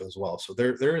matchup as well. So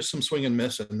there is some swing and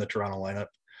miss in the Toronto lineup.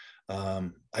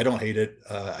 I don't hate it.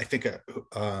 I think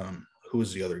who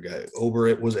was the other guy?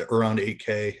 It was around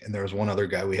 8K, and there was one other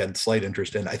guy we had slight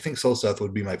interest in. I think Seth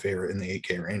would be my favorite in the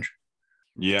 8K range.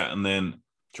 Yeah, and then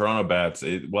Toronto bats.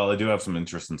 Well, I do have some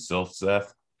interest in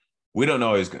Seth. We don't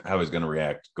know how he's going to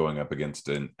react going up against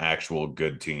an actual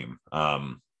good team.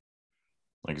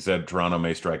 Like I said, Toronto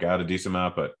may strike out a decent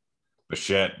amount, but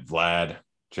Bichette, Vlad,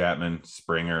 Chapman,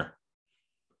 Springer.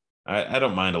 I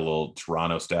don't mind a little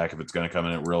Toronto stack if it's going to come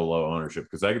in at real low ownership,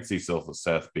 because I could see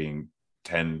Seth being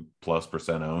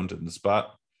 10+% owned in the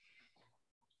spot.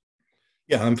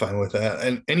 Yeah, I'm fine with that.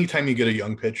 And anytime you get a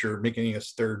young pitcher making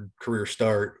his third career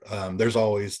start, there's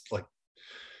always like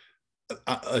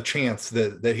a chance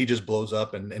that he just blows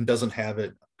up and doesn't have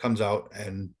it, comes out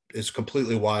and is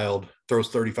completely wild, throws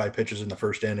 35 pitches in the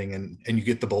first inning, and you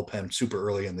get the bullpen super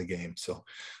early in the game. So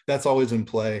that's always in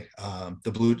play.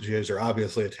 The Blue Jays are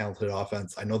obviously a talented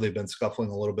offense. I know they've been scuffling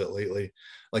a little bit lately.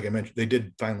 Like I mentioned, they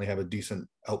did finally have a decent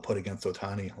output against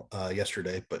Ohtani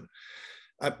yesterday, but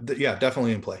yeah,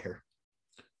 definitely in play here.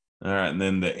 All right, and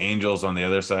then the Angels on the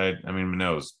other side. I mean,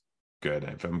 Mano's good.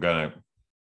 If I'm gonna,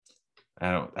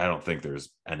 I don't think there's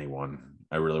anyone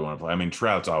I really want to play. I mean,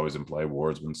 Trout's always in play.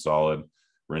 Ward's been solid.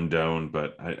 Rendon,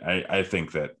 but I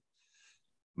think that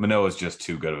Manoa is just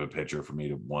too good of a pitcher for me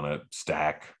to want to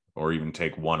stack or even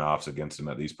take one-offs against him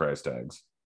at these price tags.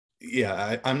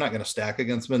 Yeah, I'm not going to stack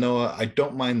against Manoa. I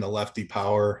don't mind the lefty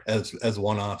power as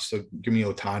one-off. So give me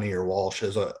Ohtani or Walsh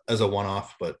as a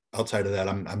one-off, but outside of that,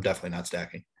 I'm definitely not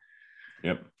stacking.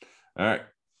 Yep. All right.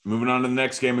 Moving on to the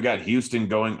next game, we got Houston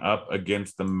going up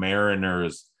against the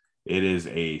Mariners. It is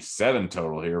a 7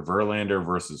 total here. Verlander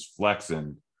versus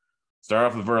Flexen. Start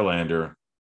off with Verlander,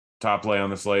 top play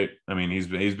on the slate. I mean, he's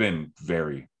been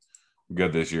very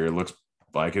good this year. It looks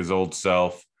like his old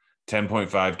self.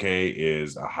 10.5K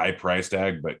is a high price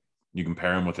tag, but you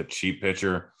compare him with a cheap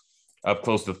pitcher, up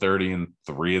close to 30 in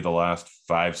 3 of the last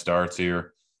 5 starts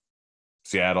here.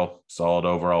 Seattle, solid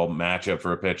overall matchup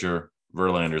for a pitcher.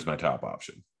 Verlander's my top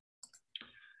option.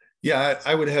 Yeah,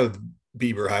 I would have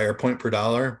Bieber higher point per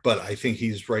dollar, but I think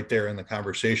he's right there in the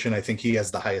conversation. I think he has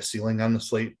the highest ceiling on the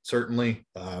slate, certainly.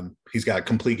 He's got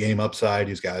complete game upside.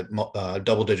 He's got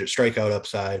double-digit strikeout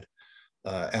upside.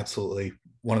 Absolutely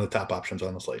one of the top options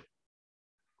on the slate.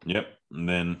 Yep. And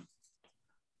then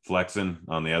Flexen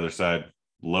on the other side,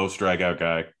 low strikeout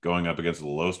guy going up against a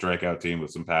low strikeout team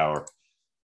with some power.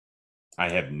 I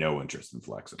have no interest in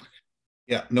Flexen.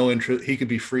 Yeah, no interest. He could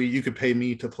be free. You could pay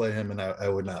me to play him, and I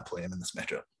would not play him in this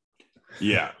matchup.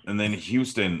 Yeah, and then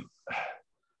Houston,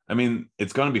 I mean,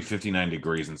 it's going to be 59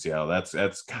 degrees in Seattle.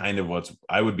 That's kind of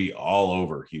I would be all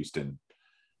over Houston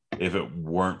if it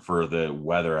weren't for the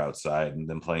weather outside and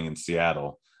then playing in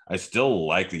Seattle. I still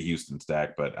like the Houston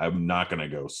stack, but I'm not going to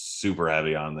go super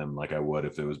heavy on them like I would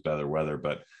if it was better weather.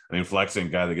 But I mean, Flexing,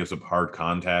 guy that gives up hard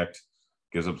contact,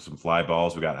 gives up some fly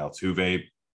balls. We got Altuve,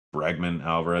 Bregman,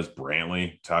 Alvarez,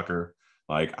 Brantley, Tucker.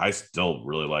 Like, I still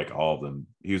really like all of them.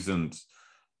 Houston's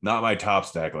not my top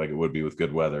stack like it would be with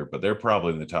good weather, but they're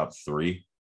probably in the top 3,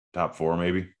 top 4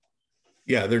 maybe.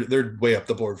 Yeah, they're way up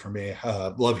the board for me.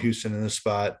 Love Houston in this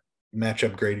spot.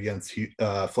 Matchup great against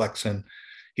Flexen.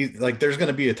 There's going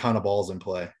to be a ton of balls in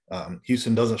play.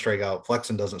 Houston doesn't strike out.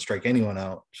 Flexen doesn't strike anyone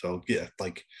out. So yeah,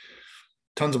 like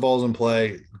tons of balls in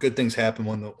play. Good things happen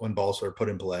when balls are put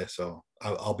in play. So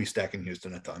I'll be stacking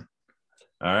Houston a ton.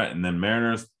 All right, and then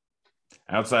Mariners,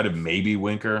 outside of maybe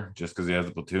Winker, just because he has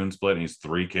the platoon split and he's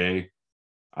 3K,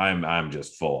 I'm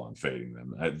just full on fading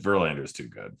them. Verlander's too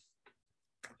good.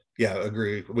 Yeah,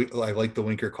 agree. I like the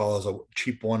Winker call as a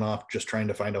cheap one-off, just trying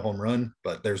to find a home run,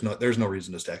 but there's no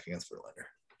reason to stack against Verlander.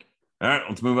 All right,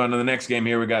 let's move on to the next game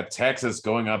here. We got Texas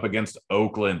going up against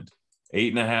Oakland.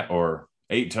 8.5 or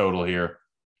 8 total here.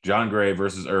 John Gray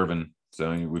versus Irvin.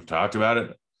 So we've talked about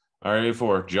it already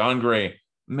before. John Gray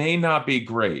may not be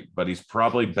great, but he's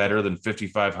probably better than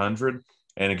 5,500.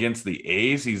 And against the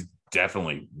A's, he's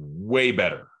definitely way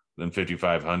better than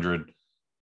 5,500.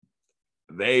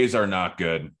 The A's are not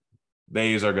good. The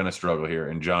A's are going to struggle here.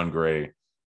 And John Gray,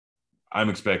 I'm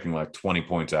expecting like 20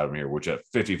 points out of him here, which at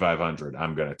 5,500,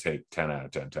 I'm going to take 10 out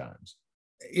of 10 times.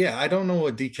 Yeah, I don't know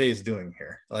what DK is doing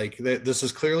here. Like this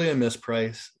is clearly a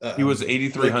misprice. He was Like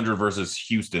 8,300 versus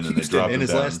Houston, and they Houston dropped in him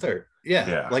his last down. start. Yeah,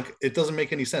 Yeah. like it doesn't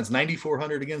make any sense.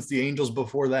 9,400 against the Angels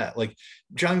before that. Like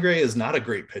John Gray is not a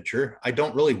great pitcher. I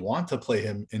don't really want to play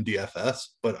him in DFS,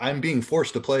 but I'm being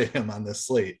forced to play him on this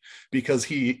slate because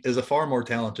he is a far more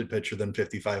talented pitcher than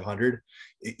 5,500.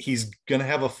 He's going to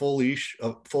have a full leash,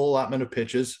 a full allotment of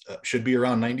pitches, should be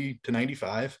around 90 to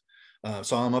 95.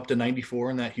 Saw him up to 94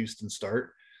 in that Houston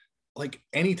start. Like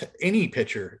any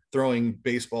pitcher throwing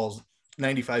baseballs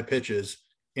 95 pitches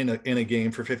in a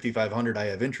game for 5,500 I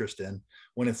have interest in.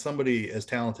 When it's somebody as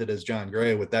talented as John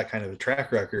Gray with that kind of a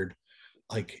track record,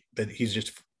 like that he's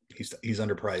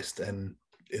underpriced, and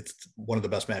it's one of the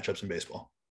best matchups in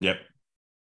baseball. Yep.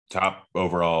 Top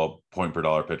overall point per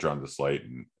dollar pitcher on the slate.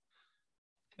 And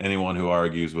anyone who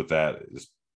argues with that is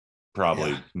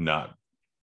probably not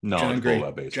knowledgeable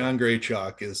about baseball. John Gray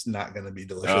chalk is not going to be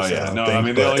delicious. Oh yeah, no, I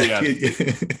mean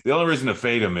the only reason to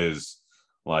fade him is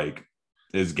like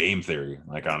is game theory.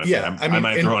 Like honestly, yeah, I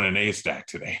might throw in an A stack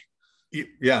today.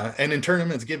 Yeah, and in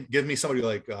tournaments, give me somebody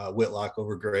like Whitlock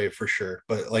over Gray for sure.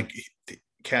 But like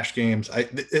cash games,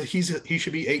 he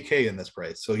should be 8K in this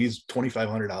price, so he's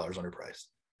 $2,500 underpriced.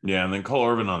 Yeah, and then Cole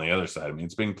Irvin on the other side. I mean,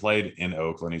 it's being played in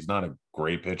Oakland. He's not a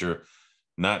great pitcher,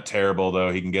 not terrible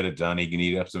though. He can get it done. He can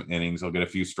eat up some innings. He'll get a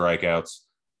few strikeouts.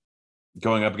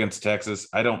 Going up against Texas,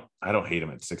 I don't hate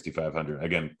him at 6,500.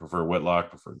 Again, prefer Whitlock,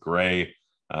 prefer Gray,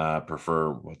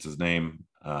 prefer what's his name,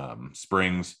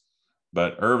 Springs.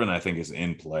 But Irvin, I think, is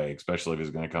in play, especially if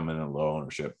he's going to come in at low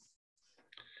ownership.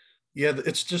 Yeah,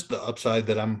 it's just the upside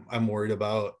that I'm worried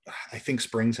about. I think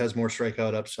Springs has more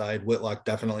strikeout upside. Whitlock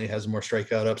definitely has more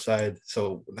strikeout upside.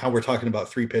 So now we're talking about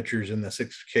three pitchers in the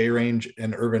 6K range,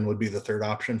 and Irvin would be the third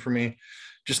option for me.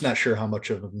 Just not sure how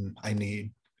much of him I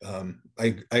need.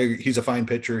 He's a fine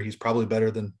pitcher. He's probably better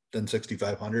than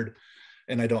 6,500,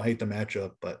 and I don't hate the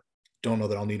matchup, but don't know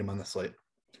that I'll need him on the slate.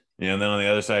 Yeah, and then on the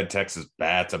other side, Texas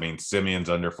bats. I mean, Simeon's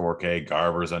under 4K,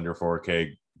 Garver's under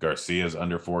 4K, Garcia's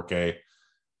under 4K.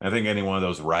 I think any one of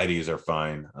those righties are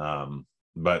fine.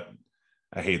 But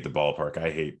I hate the ballpark.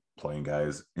 I hate playing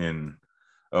guys in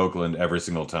Oakland every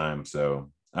single time.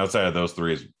 So outside of those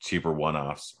three cheaper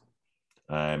one-offs,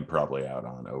 I'm probably out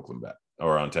on Oakland bat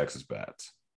or on Texas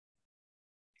bats.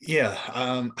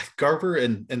 Yeah, Garver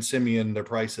and Simeon, their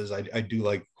prices I do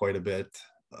like quite a bit.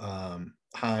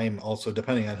 Heim also,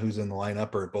 depending on who's in the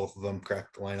lineup, or both of them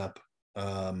crack the lineup.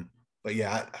 But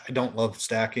yeah, I don't love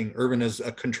stacking. Irvin is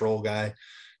a control guy,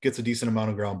 gets a decent amount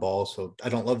of ground balls, so I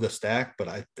don't love the stack, but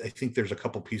I think there's a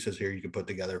couple pieces here you can put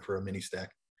together for a mini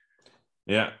stack.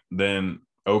 Yeah, then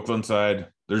Oakland side,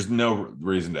 there's no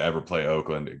reason to ever play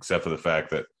Oakland except for the fact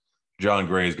that John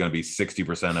Gray is going to be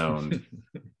 60% owned.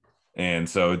 And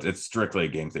so it's strictly a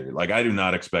game theory. Like I do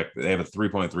not expect, they have a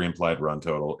 3.3 implied run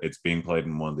total. It's being played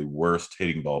in one of the worst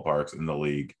hitting ballparks in the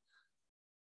league.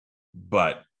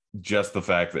 But just the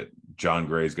fact that John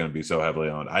Gray is going to be so heavily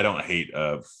owned, I don't hate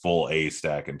a full A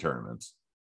stack in tournaments.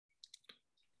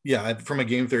 Yeah, from a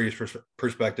game theory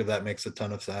perspective, that makes a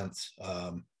ton of sense.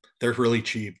 They're really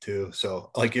cheap too.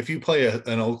 So like if you play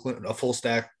a full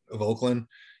stack of Oakland,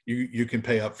 you can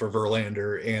pay up for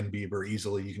Verlander and Bieber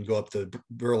easily. You can go up to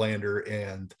Verlander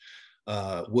and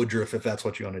Woodruff if that's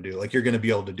what you want to do. Like you're going to be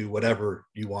able to do whatever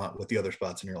you want with the other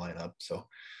spots in your lineup. So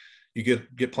you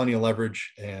get plenty of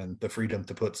leverage and the freedom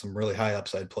to put some really high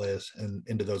upside plays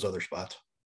into those other spots.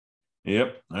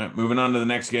 Yep. All right, moving on to the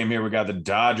next game here. We got the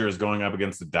Dodgers going up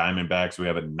against the Diamondbacks. We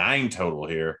have a 9 total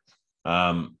here.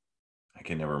 I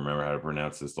can never remember how to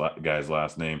pronounce this guy's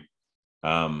last name.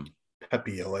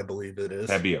 Pepio, I believe it is.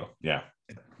 Pepio, yeah.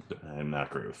 I'm not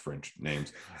great with French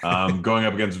names. Going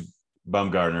up against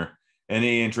Bumgarner.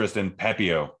 Any interest in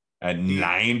Pepio at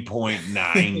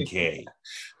 9.9K?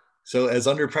 So as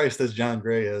underpriced as John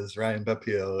Gray is, Ryan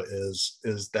Pepio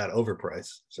is that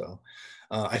overpriced. So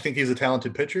I think he's a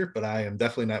talented pitcher, but I am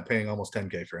definitely not paying almost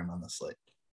 10K for him on this slate.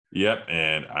 Yep,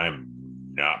 and I'm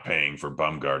not paying for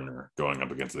Bumgarner going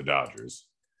up against the Dodgers.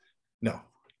 No,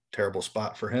 terrible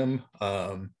spot for him.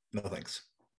 No thanks.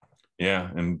 Yeah,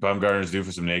 and Bumgarner's due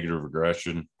for some negative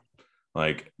regression.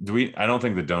 Like, I don't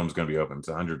think the dome's going to be open. It's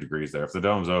 100 degrees there. If the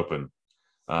dome's open,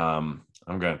 I'm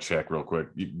going to check real quick.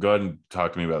 You go ahead and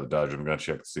talk to me about the Dodgers. I'm going to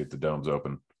check to see if the dome's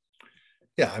open.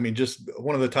 Yeah, I mean, just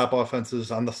one of the top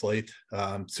offenses on the slate.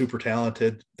 Super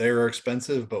talented. They're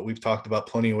expensive, but we've talked about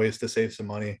plenty of ways to save some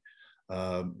money.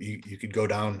 You could go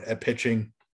down at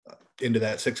pitching into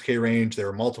that 6K range. There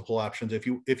are multiple options. If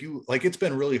you like, it's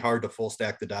been really hard to full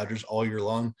stack the Dodgers all year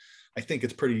long. I think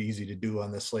it's pretty easy to do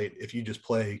on this slate. If you just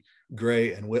play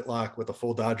Gray and Whitlock with a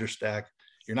full Dodger stack,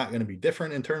 You're not going to be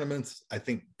different in tournaments. I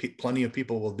think plenty of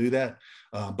people will do that,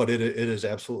 but it is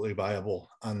absolutely viable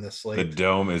on this slate. The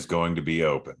dome is going to be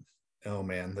open. Oh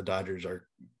man, the Dodgers are,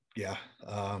 yeah.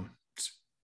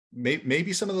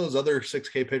 Maybe some of those other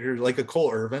 6K pitchers, like a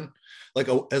Cole Irvin,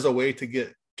 as a way to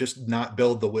get just not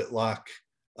build the Whitlock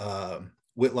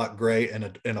Gray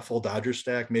and a full Dodger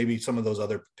stack. Maybe some of those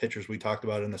other pitchers we talked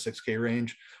about in the 6K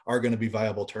range are going to be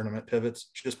viable tournament pivots,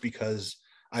 just because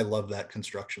I love that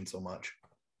construction so much.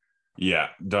 Yeah,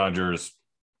 Dodgers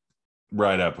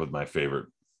right up with my favorite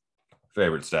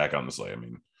stack on the slate. I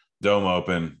mean, dome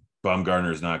open,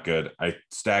 Bumgarner's not good. I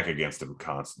stack against him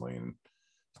constantly and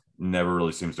never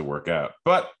really seems to work out,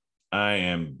 but I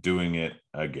am doing it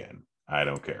again. I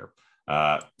don't care.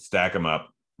 Stack them up,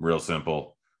 real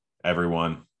simple.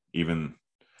 Everyone, even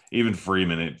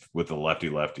Freeman with the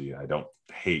lefty. I don't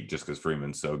hate just because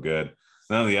Freeman's so good.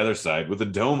 Then on the other side, with the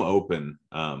dome open,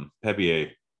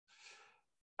 Pepier,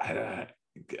 I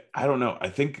don't know. I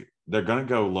think they're gonna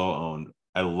go low owned.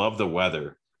 I love the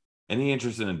weather. Any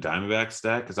interest in a Diamondback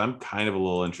stack? Because I'm kind of a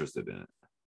little interested in it.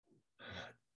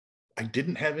 I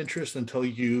didn't have interest until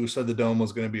you said the dome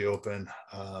was going to be open.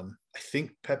 I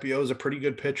think Pepio is a pretty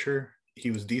good pitcher.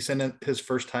 He was decent at his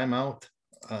first time out.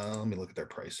 Let me look at their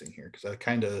pricing here, because I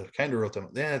kind of wrote them.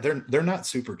 Yeah, they're not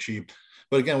super cheap,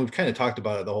 but again, we've kind of talked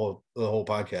about it the whole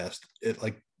podcast.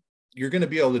 You're going to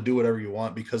be able to do whatever you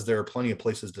want, because there are plenty of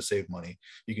places to save money.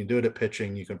 You can do it at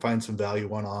pitching. You can find some value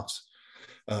one-offs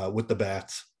with the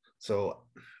bats. So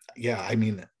yeah, I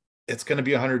mean, it's going to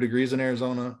be 100 degrees in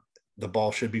Arizona. The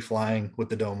ball should be flying with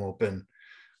the dome open.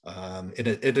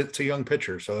 It's a young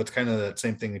pitcher, so it's kind of that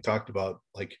same thing we talked about.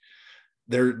 Like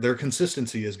their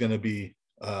consistency is going to be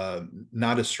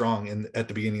not as strong at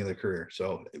the beginning of the career.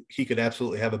 So he could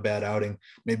absolutely have a bad outing.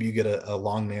 Maybe you get a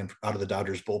long man out of the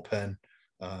Dodgers bullpen.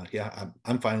 Yeah,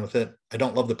 I'm fine with it. I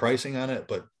don't love the pricing on it,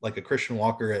 but like a Christian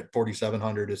Walker at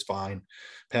 4,700 is fine.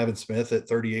 Pavin Smith at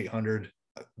 3,800,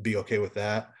 be okay with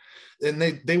that. And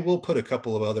they will put a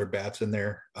couple of other bats in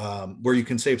there where you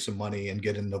can save some money and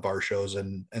get into Varsho's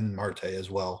and Marte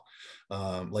as well.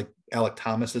 Like Alec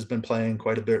Thomas has been playing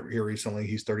quite a bit here recently.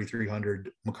 He's 3,300.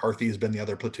 McCarthy has been the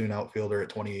other platoon outfielder at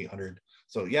 2,800.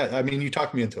 So yeah, I mean, you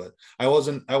talked me into it. I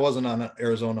wasn't on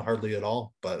Arizona hardly at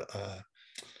all, but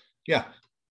yeah,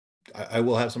 I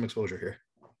will have some exposure here.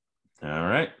 All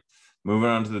right. Moving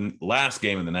on to the last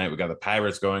game of the night. We got the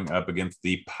Pirates going up against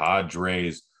the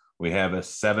Padres. We have a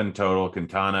 7 total.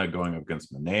 Quintana going up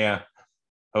against Manea.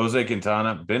 Jose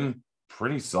Quintana been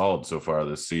pretty solid so far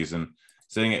this season,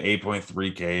 sitting at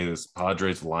 8.3K. This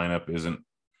Padres lineup isn't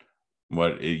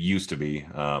what it used to be.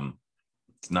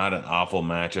 It's not an awful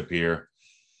matchup here.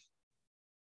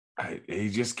 He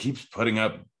just keeps putting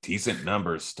up decent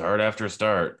numbers start after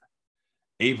start.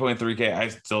 8.3K. I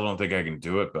still don't think I can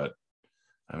do it, but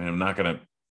I mean, I'm not going to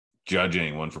judge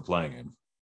anyone for playing him.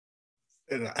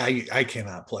 And I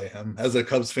cannot play him. As a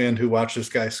Cubs fan who watched this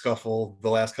guy scuffle the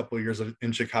last couple of years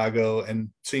in Chicago, and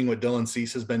seeing what Dylan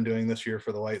Cease has been doing this year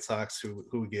for the White Sox, who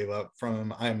we gave up from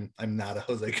him, I'm not a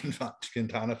Jose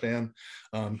Quintana fan.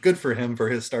 Good for him for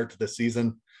his start to the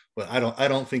season, but I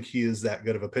don't think he is that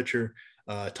good of a pitcher.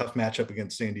 Tough matchup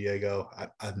against San Diego.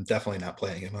 I'm definitely not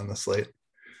playing him on the slate.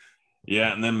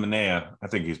 Yeah, and then Manea, I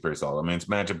think he's pretty solid. I mean, it's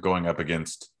matchup going up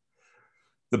against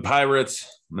the Pirates.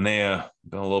 Manea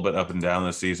been a little bit up and down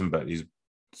this season, but his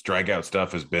strikeout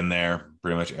stuff has been there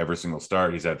pretty much every single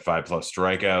start. He's had 5+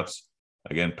 strikeouts.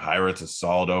 Again, Pirates, a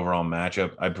solid overall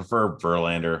matchup. I prefer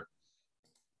Verlander.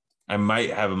 I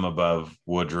might have him above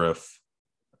Woodruff,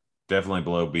 definitely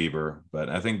below Bieber, but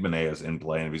I think Manea's in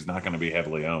play, and if he's not going to be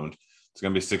heavily owned, it's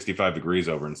going to be 65 degrees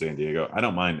over in San Diego. I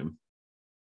don't mind him.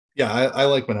 Yeah, I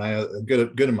like Manea a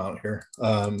good amount here.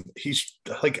 He's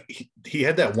like he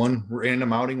had that one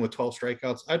random outing with 12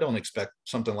 strikeouts. I don't expect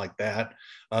something like that,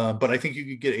 but I think you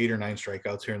could get 8 or 9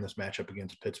 strikeouts here in this matchup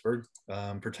against Pittsburgh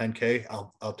for 10K.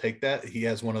 I'll take that. He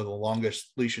has one of the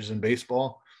longest leashes in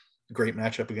baseball. Great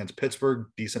matchup against Pittsburgh.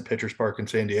 Decent pitcher's park in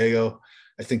San Diego.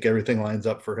 I think everything lines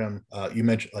up for him. You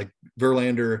mentioned like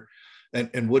Verlander.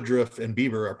 And Woodruff and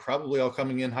Bieber are probably all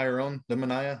coming in higher owned than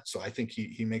Manea. So I think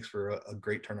he makes for a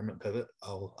great tournament pivot.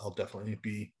 I'll definitely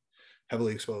be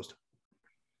heavily exposed.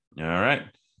 All right.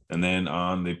 And then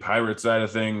on the Pirate side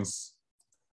of things,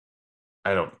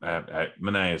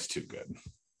 Manea is too good.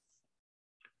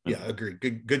 Yeah, I agree.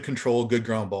 Good control, good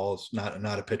ground balls. Not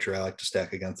a pitcher I like to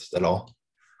stack against at all.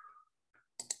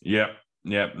 Yep.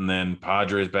 And then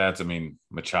Padres bats, I mean,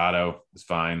 Machado is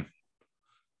fine.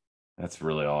 That's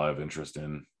really all I have interest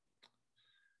in.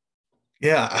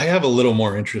 Yeah, I have a little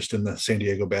more interest in the San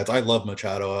Diego bats. I love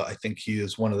Machado. I think he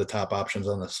is one of the top options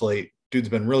on the slate. Dude's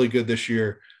been really good this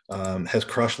year. Has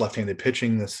crushed left-handed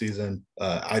pitching this season.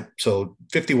 So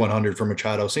 5,100 for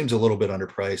Machado seems a little bit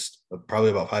underpriced, probably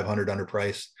about 500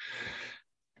 underpriced.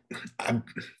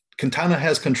 Quintana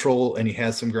has control and he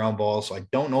has some ground balls, so I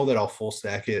don't know that I'll full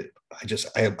stack it.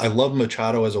 I love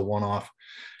Machado as a one-off.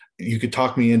 You could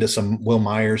talk me into some Will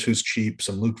Myers, who's cheap,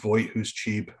 some Luke Voit, who's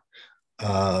cheap.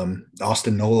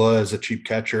 Austin Nola is a cheap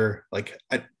catcher. Like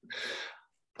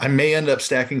I may end up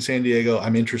stacking San Diego.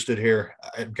 I'm interested here.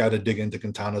 I've got to dig into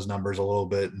Quintana's numbers a little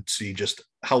bit and see just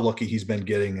how lucky he's been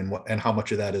getting and how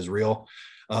much of that is real.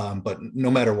 But no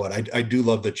matter what, I do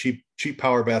love the cheap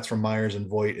power bats from Myers and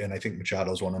Voit, and I think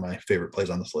Machado is one of my favorite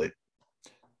plays on the slate.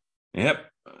 Yep.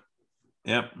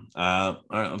 All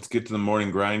right, let's get to the morning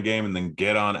grind game and then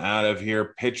get on out of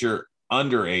here. Pitcher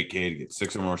under 8K to get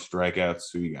 6 or more strikeouts.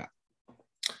 Who you got?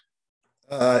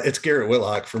 It's Garrett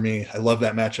Whitlock for me. I love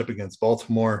that matchup against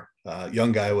Baltimore.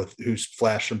 Young guy who's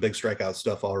flashed some big strikeout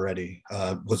stuff already.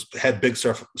 Had big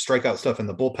strikeout stuff in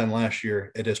the bullpen last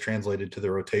year. It has translated to the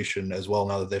rotation as well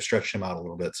now that they've stretched him out a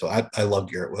little bit. So I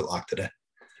love Garrett Whitlock today.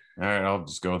 All right, I'll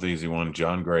just go with the easy one,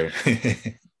 John Gray.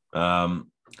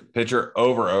 Pitcher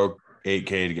over 8K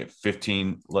to get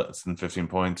less than 15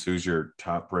 points. Who's your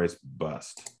top price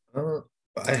bust?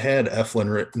 I had Eflin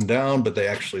written down, but they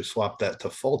actually swapped that to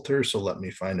Falter. So let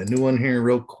me find a new one here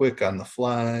real quick on the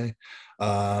fly.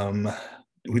 Jose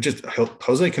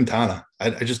Quintana. I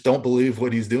just don't believe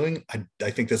what he's doing. I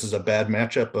think this is a bad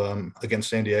matchup against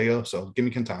San Diego. So give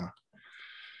me Quintana.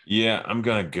 Yeah, I'm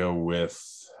gonna go with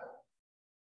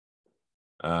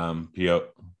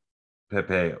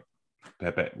Pepe,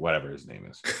 whatever his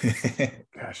name is.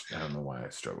 Gosh, I don't know why I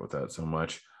struggle with that so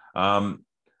much.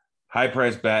 High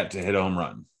price bat to hit a home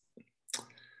run.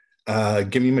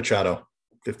 Give me Machado,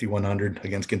 5,100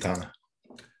 against Quintana.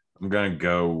 I'm gonna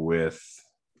go with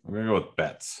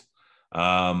Betts.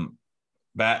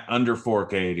 Bat under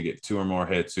 4K to get 2 or more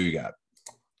hits. Who you got?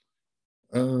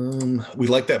 We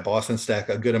like that Boston stack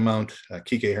a good amount.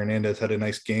 Kike Hernandez had a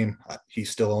nice game. He's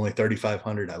still only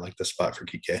 3,500. I like the spot for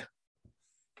Kike.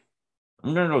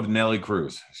 I'm gonna go with Nelly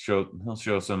Cruz. He'll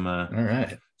show some. All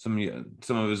right. Some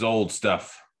of his old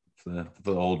stuff. For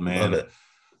the old man. Love it.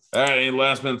 All right. Any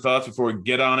last minute thoughts before we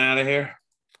get on out of here?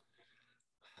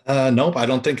 Nope. I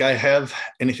don't think I have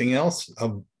anything else.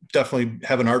 I'll definitely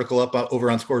have an article up over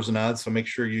on Scores and Odds, so make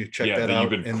sure you check that out.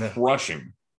 You've been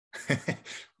crushing.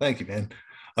 Thank you, man.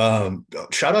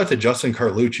 Shout out to Justin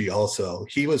Carlucci also.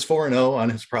 He was 4-0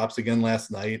 on his props again last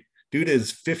night. Dude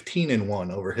is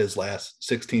 15-1 over his last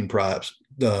 16 props.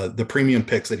 The premium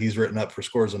picks that he's written up for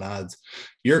Scores and Odds.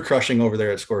 You're crushing over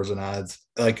there at Scores and Odds.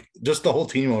 Like, just the whole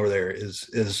team over there is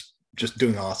just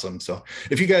doing awesome. So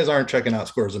if you guys aren't checking out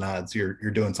Scores and Odds, you're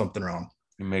doing something wrong.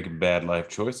 You're making bad life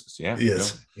choices. Yeah.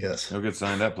 Yes. You'll get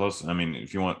signed up. Plus, I mean,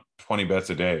 if you want 20 bets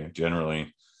a day,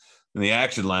 generally in the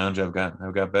Action Lounge, I've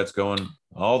got bets going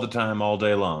all the time, all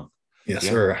day long. Yes,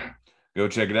 sir. Go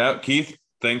check it out. Keith,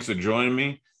 thanks for joining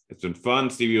me. It's been fun.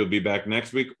 Stevie will be back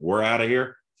next week. We're out of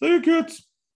here. See you, kids.